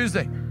did on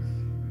Tuesday?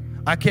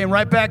 I came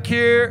right back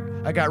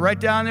here. I got right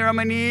down there on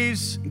my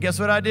knees, and guess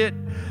what I did?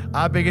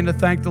 I began to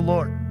thank the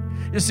Lord.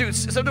 You see,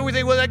 sometimes we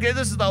think, well,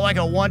 this is not like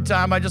a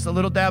one-time, just a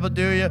little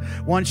dabba-do-ya,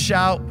 one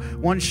shout,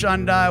 one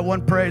shundai,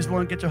 one praise,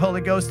 one get your Holy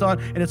Ghost on,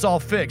 and it's all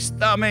fixed.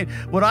 I mean,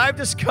 what I've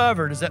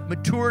discovered is that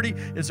maturity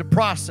is a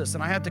process,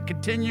 and I have to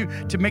continue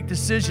to make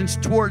decisions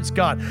towards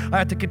God. I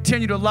have to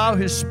continue to allow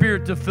His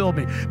Spirit to fill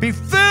me. Be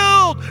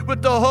filled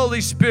with the Holy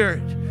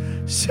Spirit,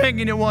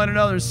 singing to one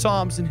another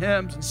psalms and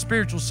hymns and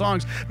spiritual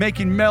songs,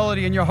 making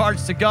melody in your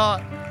hearts to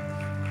God.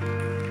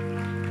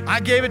 I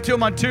gave it to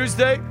Him on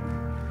Tuesday.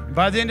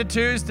 By the end of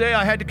Tuesday,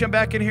 I had to come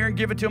back in here and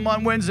give it to Him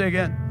on Wednesday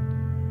again.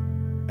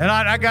 And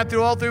I got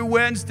all through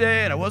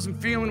Wednesday, and I wasn't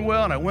feeling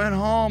well, and I went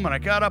home, and I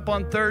got up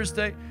on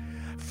Thursday.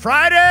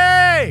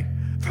 Friday's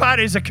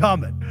a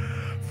coming.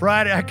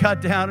 Friday, I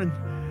got down, and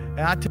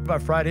I took by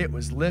Friday, it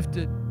was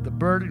lifted. The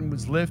burden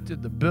was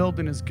lifted. The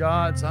building is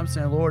God's. I'm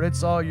saying, Lord,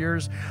 it's all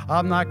yours.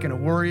 I'm not going to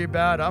worry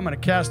about it. I'm going to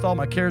cast all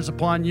my cares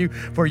upon you,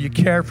 for you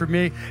care for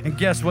me. And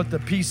guess what? The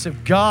peace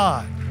of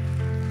God.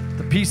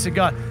 The peace of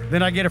God.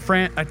 Then I get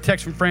a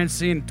text from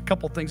Francine, a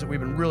couple things that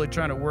we've been really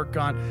trying to work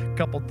on, a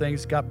couple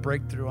things got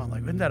breakthrough. I'm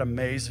like, isn't that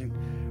amazing?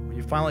 When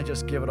you finally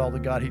just give it all to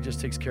God, He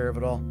just takes care of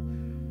it all.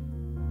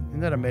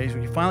 Isn't that amazing?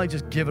 When you finally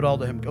just give it all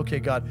to Him, okay,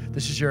 God,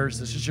 this is yours,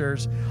 this is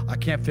yours. I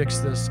can't fix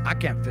this. I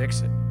can't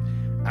fix it.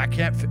 I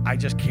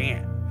just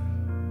can't.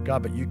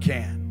 God, but you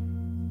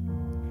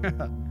can.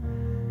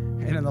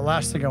 And then the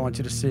last thing I want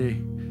you to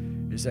see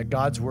is that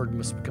God's word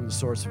must become the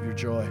source of your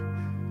joy.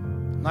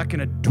 I'm not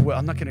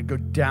going to go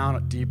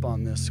down deep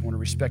on this. I want to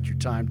respect your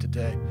time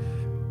today.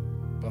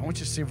 But I want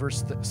you to see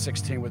verse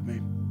 16 with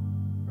me.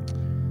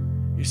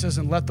 He says,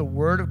 and let the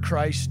word of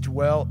Christ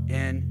dwell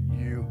in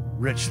you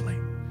richly.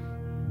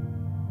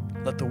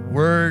 Let the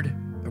word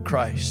of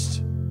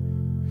Christ.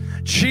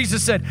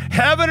 Jesus said,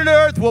 heaven and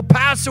earth will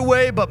pass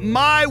away, but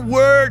my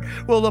word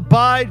will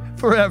abide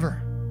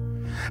forever.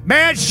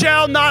 Man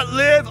shall not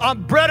live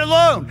on bread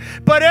alone,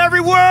 but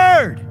every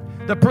word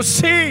that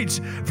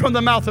proceeds from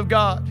the mouth of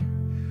God.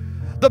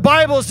 The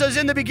Bible says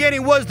in the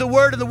beginning was the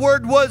Word, and the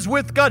Word was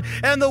with God,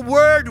 and the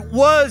Word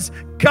was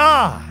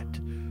God.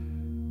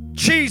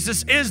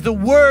 Jesus is the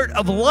Word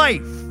of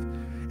life,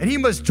 and He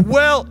must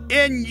dwell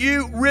in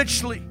you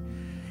richly.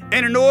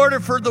 And in order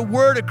for the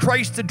Word of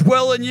Christ to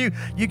dwell in you,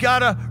 you got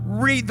to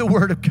read the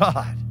Word of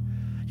God.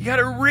 You got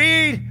to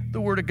read the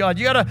Word of God.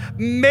 You got to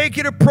make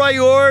it a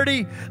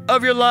priority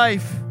of your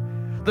life.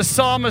 The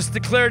psalmist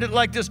declared it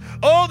like this: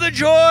 oh, the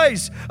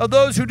joys of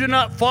those who do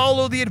not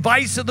follow the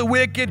advice of the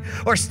wicked,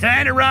 or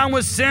stand around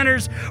with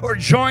sinners, or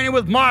join in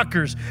with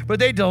mockers, but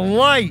they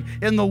delight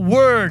in the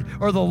word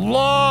or the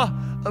law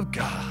of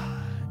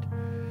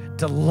God.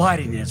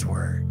 Delighting in His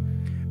word.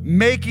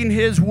 Making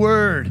His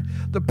word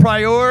the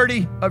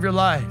priority of your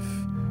life.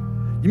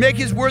 You make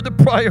His word the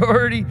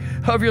priority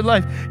of your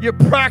life. You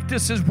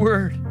practice His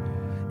word.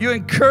 You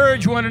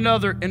encourage one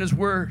another in His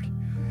word.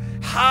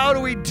 How do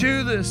we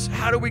do this?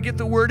 How do we get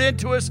the word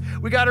into us?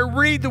 We got to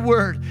read the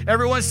word.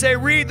 Everyone say,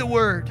 read the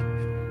word.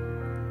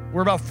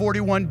 We're about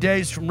 41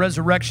 days from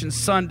Resurrection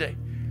Sunday,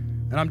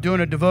 and I'm doing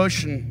a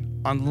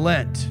devotion on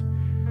Lent.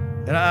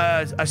 And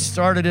I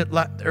started it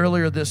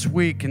earlier this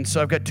week, and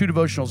so I've got 2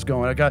 devotionals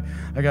going. I got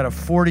a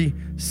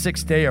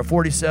 46-day or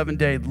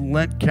 47-day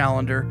Lent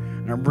calendar,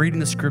 and I'm reading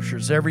the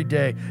scriptures every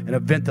day, an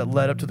event that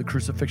led up to the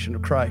crucifixion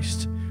of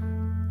Christ.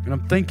 And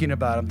I'm thinking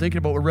about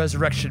what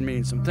resurrection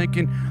means. I'm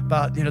thinking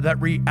about, that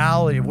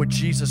reality of what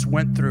Jesus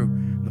went through,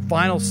 the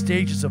final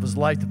stages of His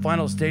life, the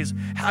final stages.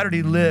 How did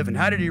He live, and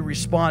how did He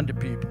respond to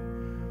people?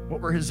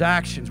 What were His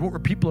actions? What were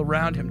people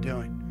around Him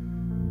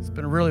doing? It's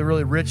been a really,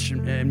 really rich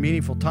and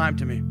meaningful time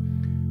to me.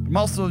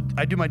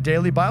 I do my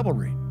daily Bible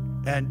read.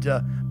 And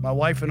my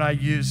wife and I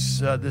use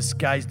this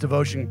guy's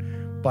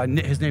devotion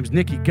his name's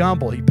Nicky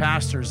Gumbel. He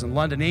pastors in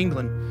London,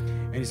 England,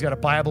 and he's got a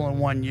Bible in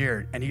 1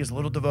 year. And he has a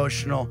little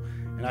devotional.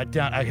 And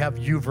I have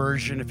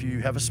YouVersion. If you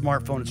have a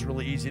smartphone, it's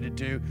really easy to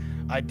do.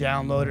 I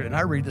download it, and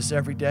I read this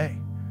every day.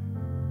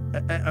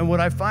 And what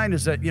I find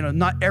is that,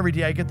 not every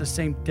day I get the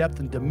same depth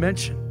and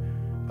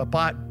dimension, but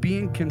by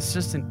being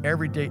consistent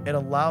every day, it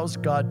allows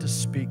God to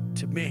speak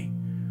to me.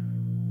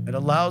 It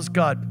allows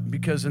God,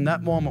 because in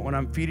that moment when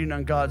I'm feeding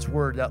on God's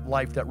word, that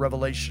life, that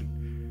revelation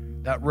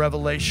of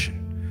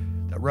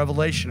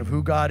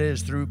who God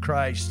is through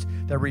Christ,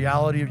 that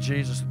reality of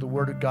Jesus, the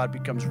word of God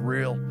becomes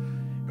real.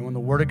 And when the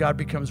word of God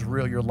becomes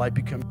real, your life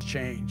becomes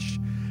changed.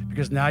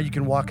 Because now you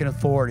can walk in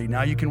authority.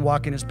 Now you can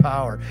walk in his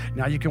power.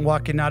 Now you can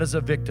walk in not as a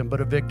victim, but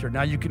a victor.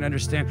 Now you can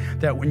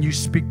understand that when you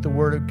speak the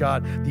word of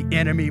God, the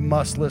enemy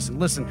must listen.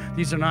 Listen,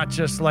 these are not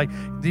just like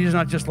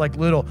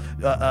little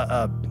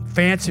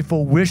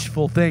fanciful,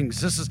 wishful things.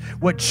 This is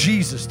what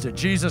Jesus did.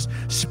 Jesus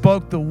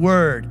spoke the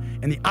word,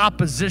 and the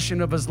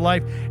opposition of his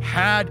life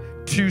had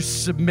to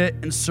submit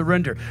and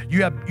surrender.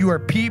 You are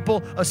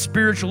people of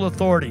spiritual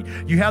authority.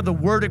 You have the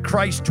word of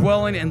Christ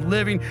dwelling and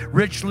living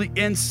richly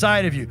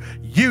inside of you.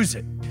 Use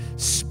it.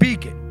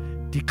 Speak it.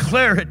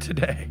 Declare it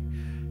today.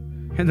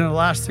 And then the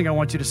last thing I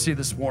want you to see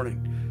this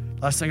morning,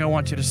 last thing I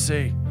want you to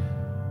see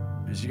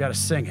is you got to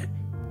sing it.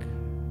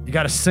 You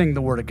got to sing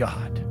the word of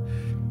God.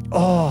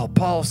 Oh,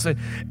 Paul said,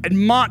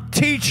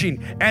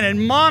 teaching and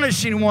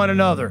admonishing one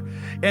another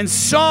in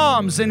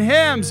psalms and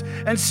hymns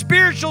and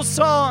spiritual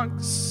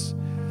songs,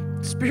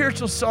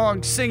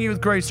 singing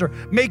with grace, or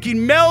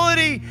making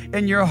melody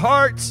in your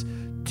hearts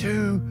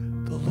to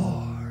the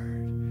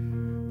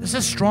Lord. This is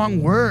a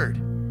strong word.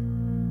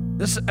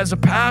 This, as a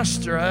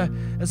pastor,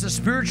 as a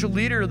spiritual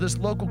leader of this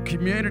local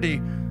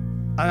community,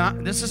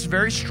 this is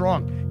very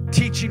strong.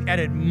 Teaching and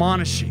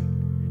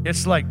admonishing.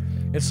 It's like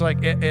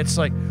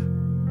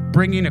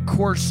bringing a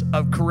course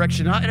of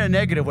correction, not in a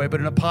negative way,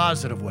 but in a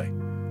positive way.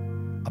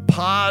 A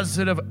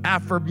positive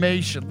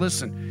affirmation.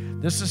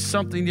 Listen, this is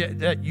something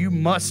that you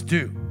must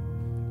do.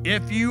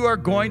 If you are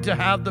going to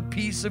have the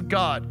peace of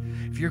God,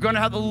 if you're going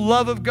to have the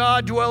love of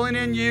God dwelling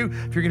in you,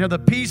 if you're going to have the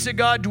peace of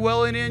God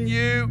dwelling in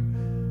you,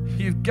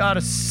 you've got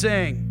to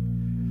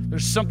sing.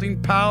 There's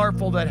something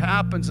powerful that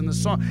happens in the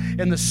song,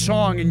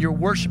 in your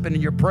worship, and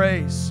in your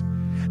praise.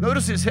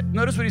 Notice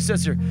what he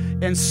says here.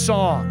 In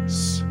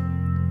songs.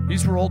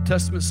 These were Old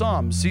Testament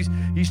psalms. He's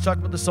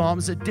talking about the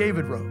psalms that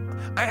David wrote.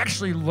 I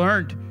actually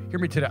learned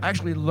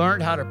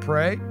how to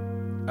pray.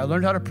 I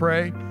learned how to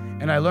pray,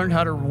 and I learned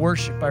how to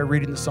worship by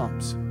reading the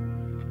Psalms.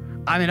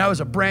 I mean, I was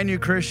a brand new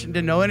Christian,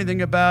 didn't know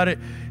anything about it.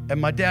 And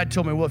my dad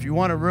told me, well, if you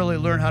want to really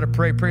learn how to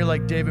pray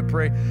like David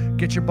prayed,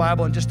 get your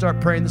Bible and just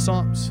start praying the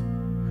Psalms.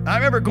 I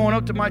remember going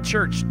up to my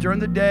church during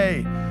the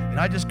day, and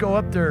I just go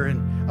up there,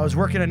 and I was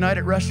working at night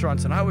at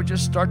restaurants, and I would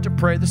just start to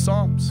pray the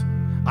Psalms.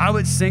 I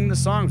would sing the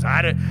songs.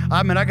 I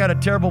got a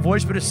terrible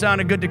voice, but it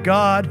sounded good to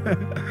God.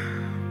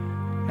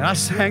 And I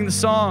sang the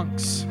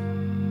songs.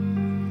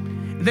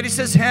 And then he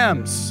says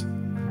hymns.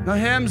 Now,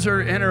 hymns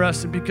are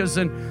interesting because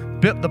then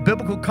the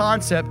biblical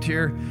concept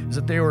here is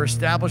that they were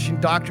establishing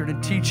doctrine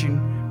and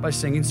teaching by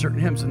singing certain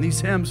hymns. And these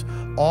hymns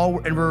all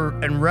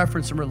were in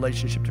reference and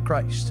relationship to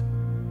Christ.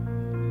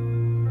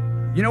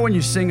 You know, when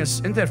you sing,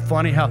 isn't that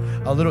funny how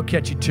a little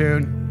catchy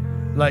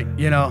tune, like,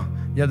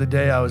 the other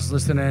day I was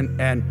listening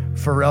and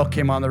Pharrell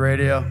came on the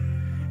radio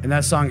and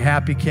that song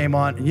Happy came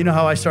on. And you know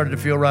how I started to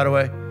feel right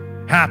away?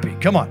 Happy.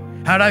 Come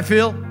on. How'd I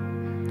feel?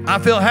 I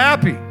feel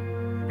happy.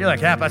 You're like,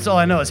 happy. That's all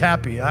I know is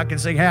happy. I can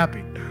sing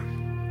happy.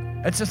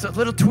 It's just a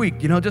little tweak,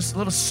 just a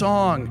little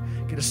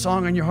song. Get a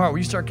song in your heart where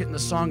you start getting the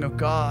song of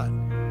God.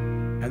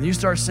 And you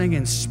start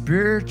singing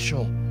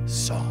spiritual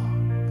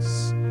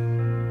songs.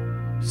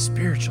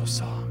 Spiritual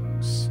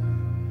songs.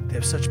 They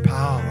have such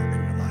power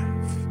in your life.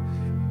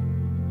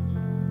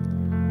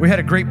 We had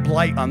a great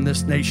blight on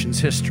this nation's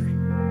history.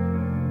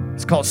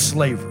 It's called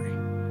slavery.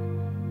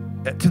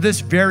 To this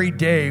very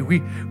day,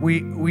 we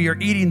are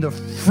eating the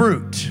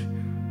fruit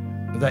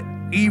of that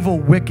evil,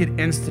 wicked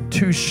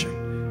institution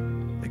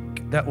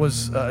that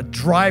was a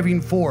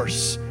driving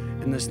force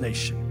in this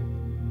nation.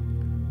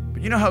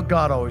 But you know how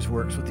God always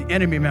works. What the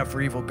enemy meant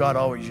for evil, God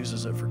always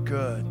uses it for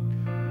good.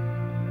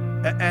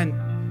 And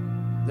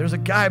there's a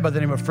guy by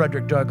the name of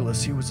Frederick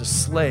Douglass. He was a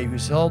slave. He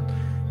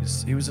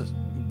was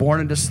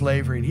born into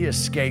slavery, and he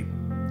escaped.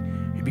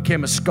 He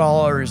became a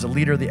scholar. He was a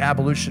leader of the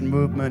abolition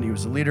movement. He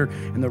was a leader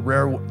in the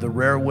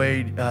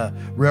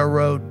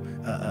railroad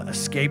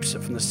escapes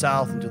from the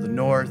south into the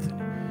north.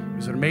 He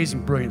was an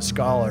amazing, brilliant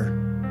scholar.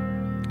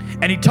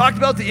 And he talked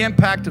about the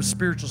impact of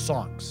spiritual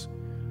songs.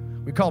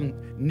 We call them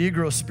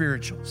Negro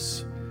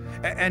spirituals.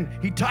 And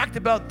he talked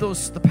about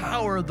the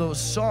power of those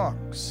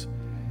songs.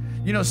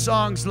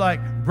 Songs like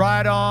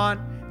Ride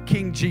On,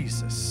 King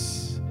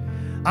Jesus.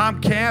 I'm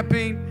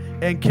camping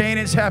in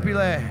Canaan's happy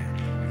land.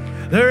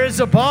 There is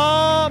a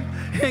balm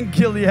in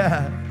Gilead.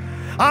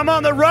 I'm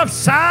on the rough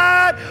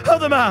side of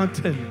the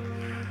mountain.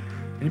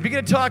 And he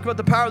began to talk about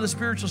the power of the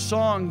spiritual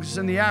songs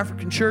in the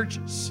African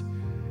churches.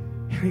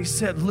 And he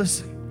said,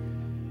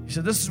 listen. He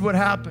said, this is what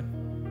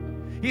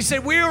happened. He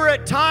said, we were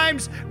at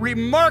times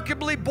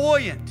remarkably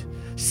buoyant,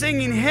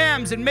 singing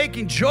hymns and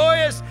making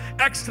joyous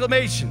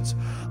exclamations.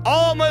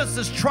 almost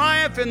as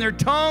triumph in their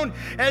tone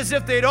as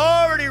if they'd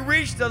already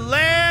reached the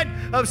land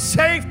of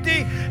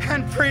safety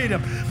and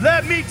freedom.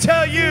 Let me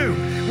tell you,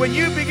 when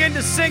you begin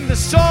to sing the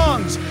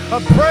songs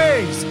of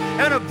praise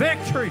and of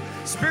victory,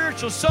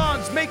 spiritual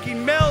songs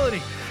making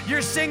melody,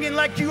 you're singing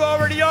like you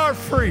already are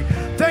free.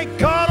 Thank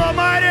God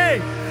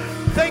Almighty.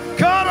 Thank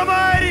God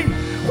Almighty.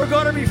 We're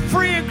going to be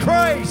free in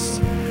Christ,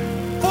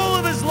 full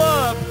of His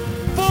love,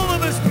 full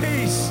of His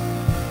peace,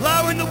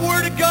 allowing the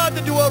Word of God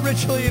to dwell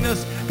richly in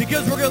us,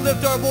 because we're going to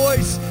lift our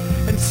voice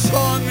and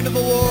song unto the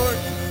Lord.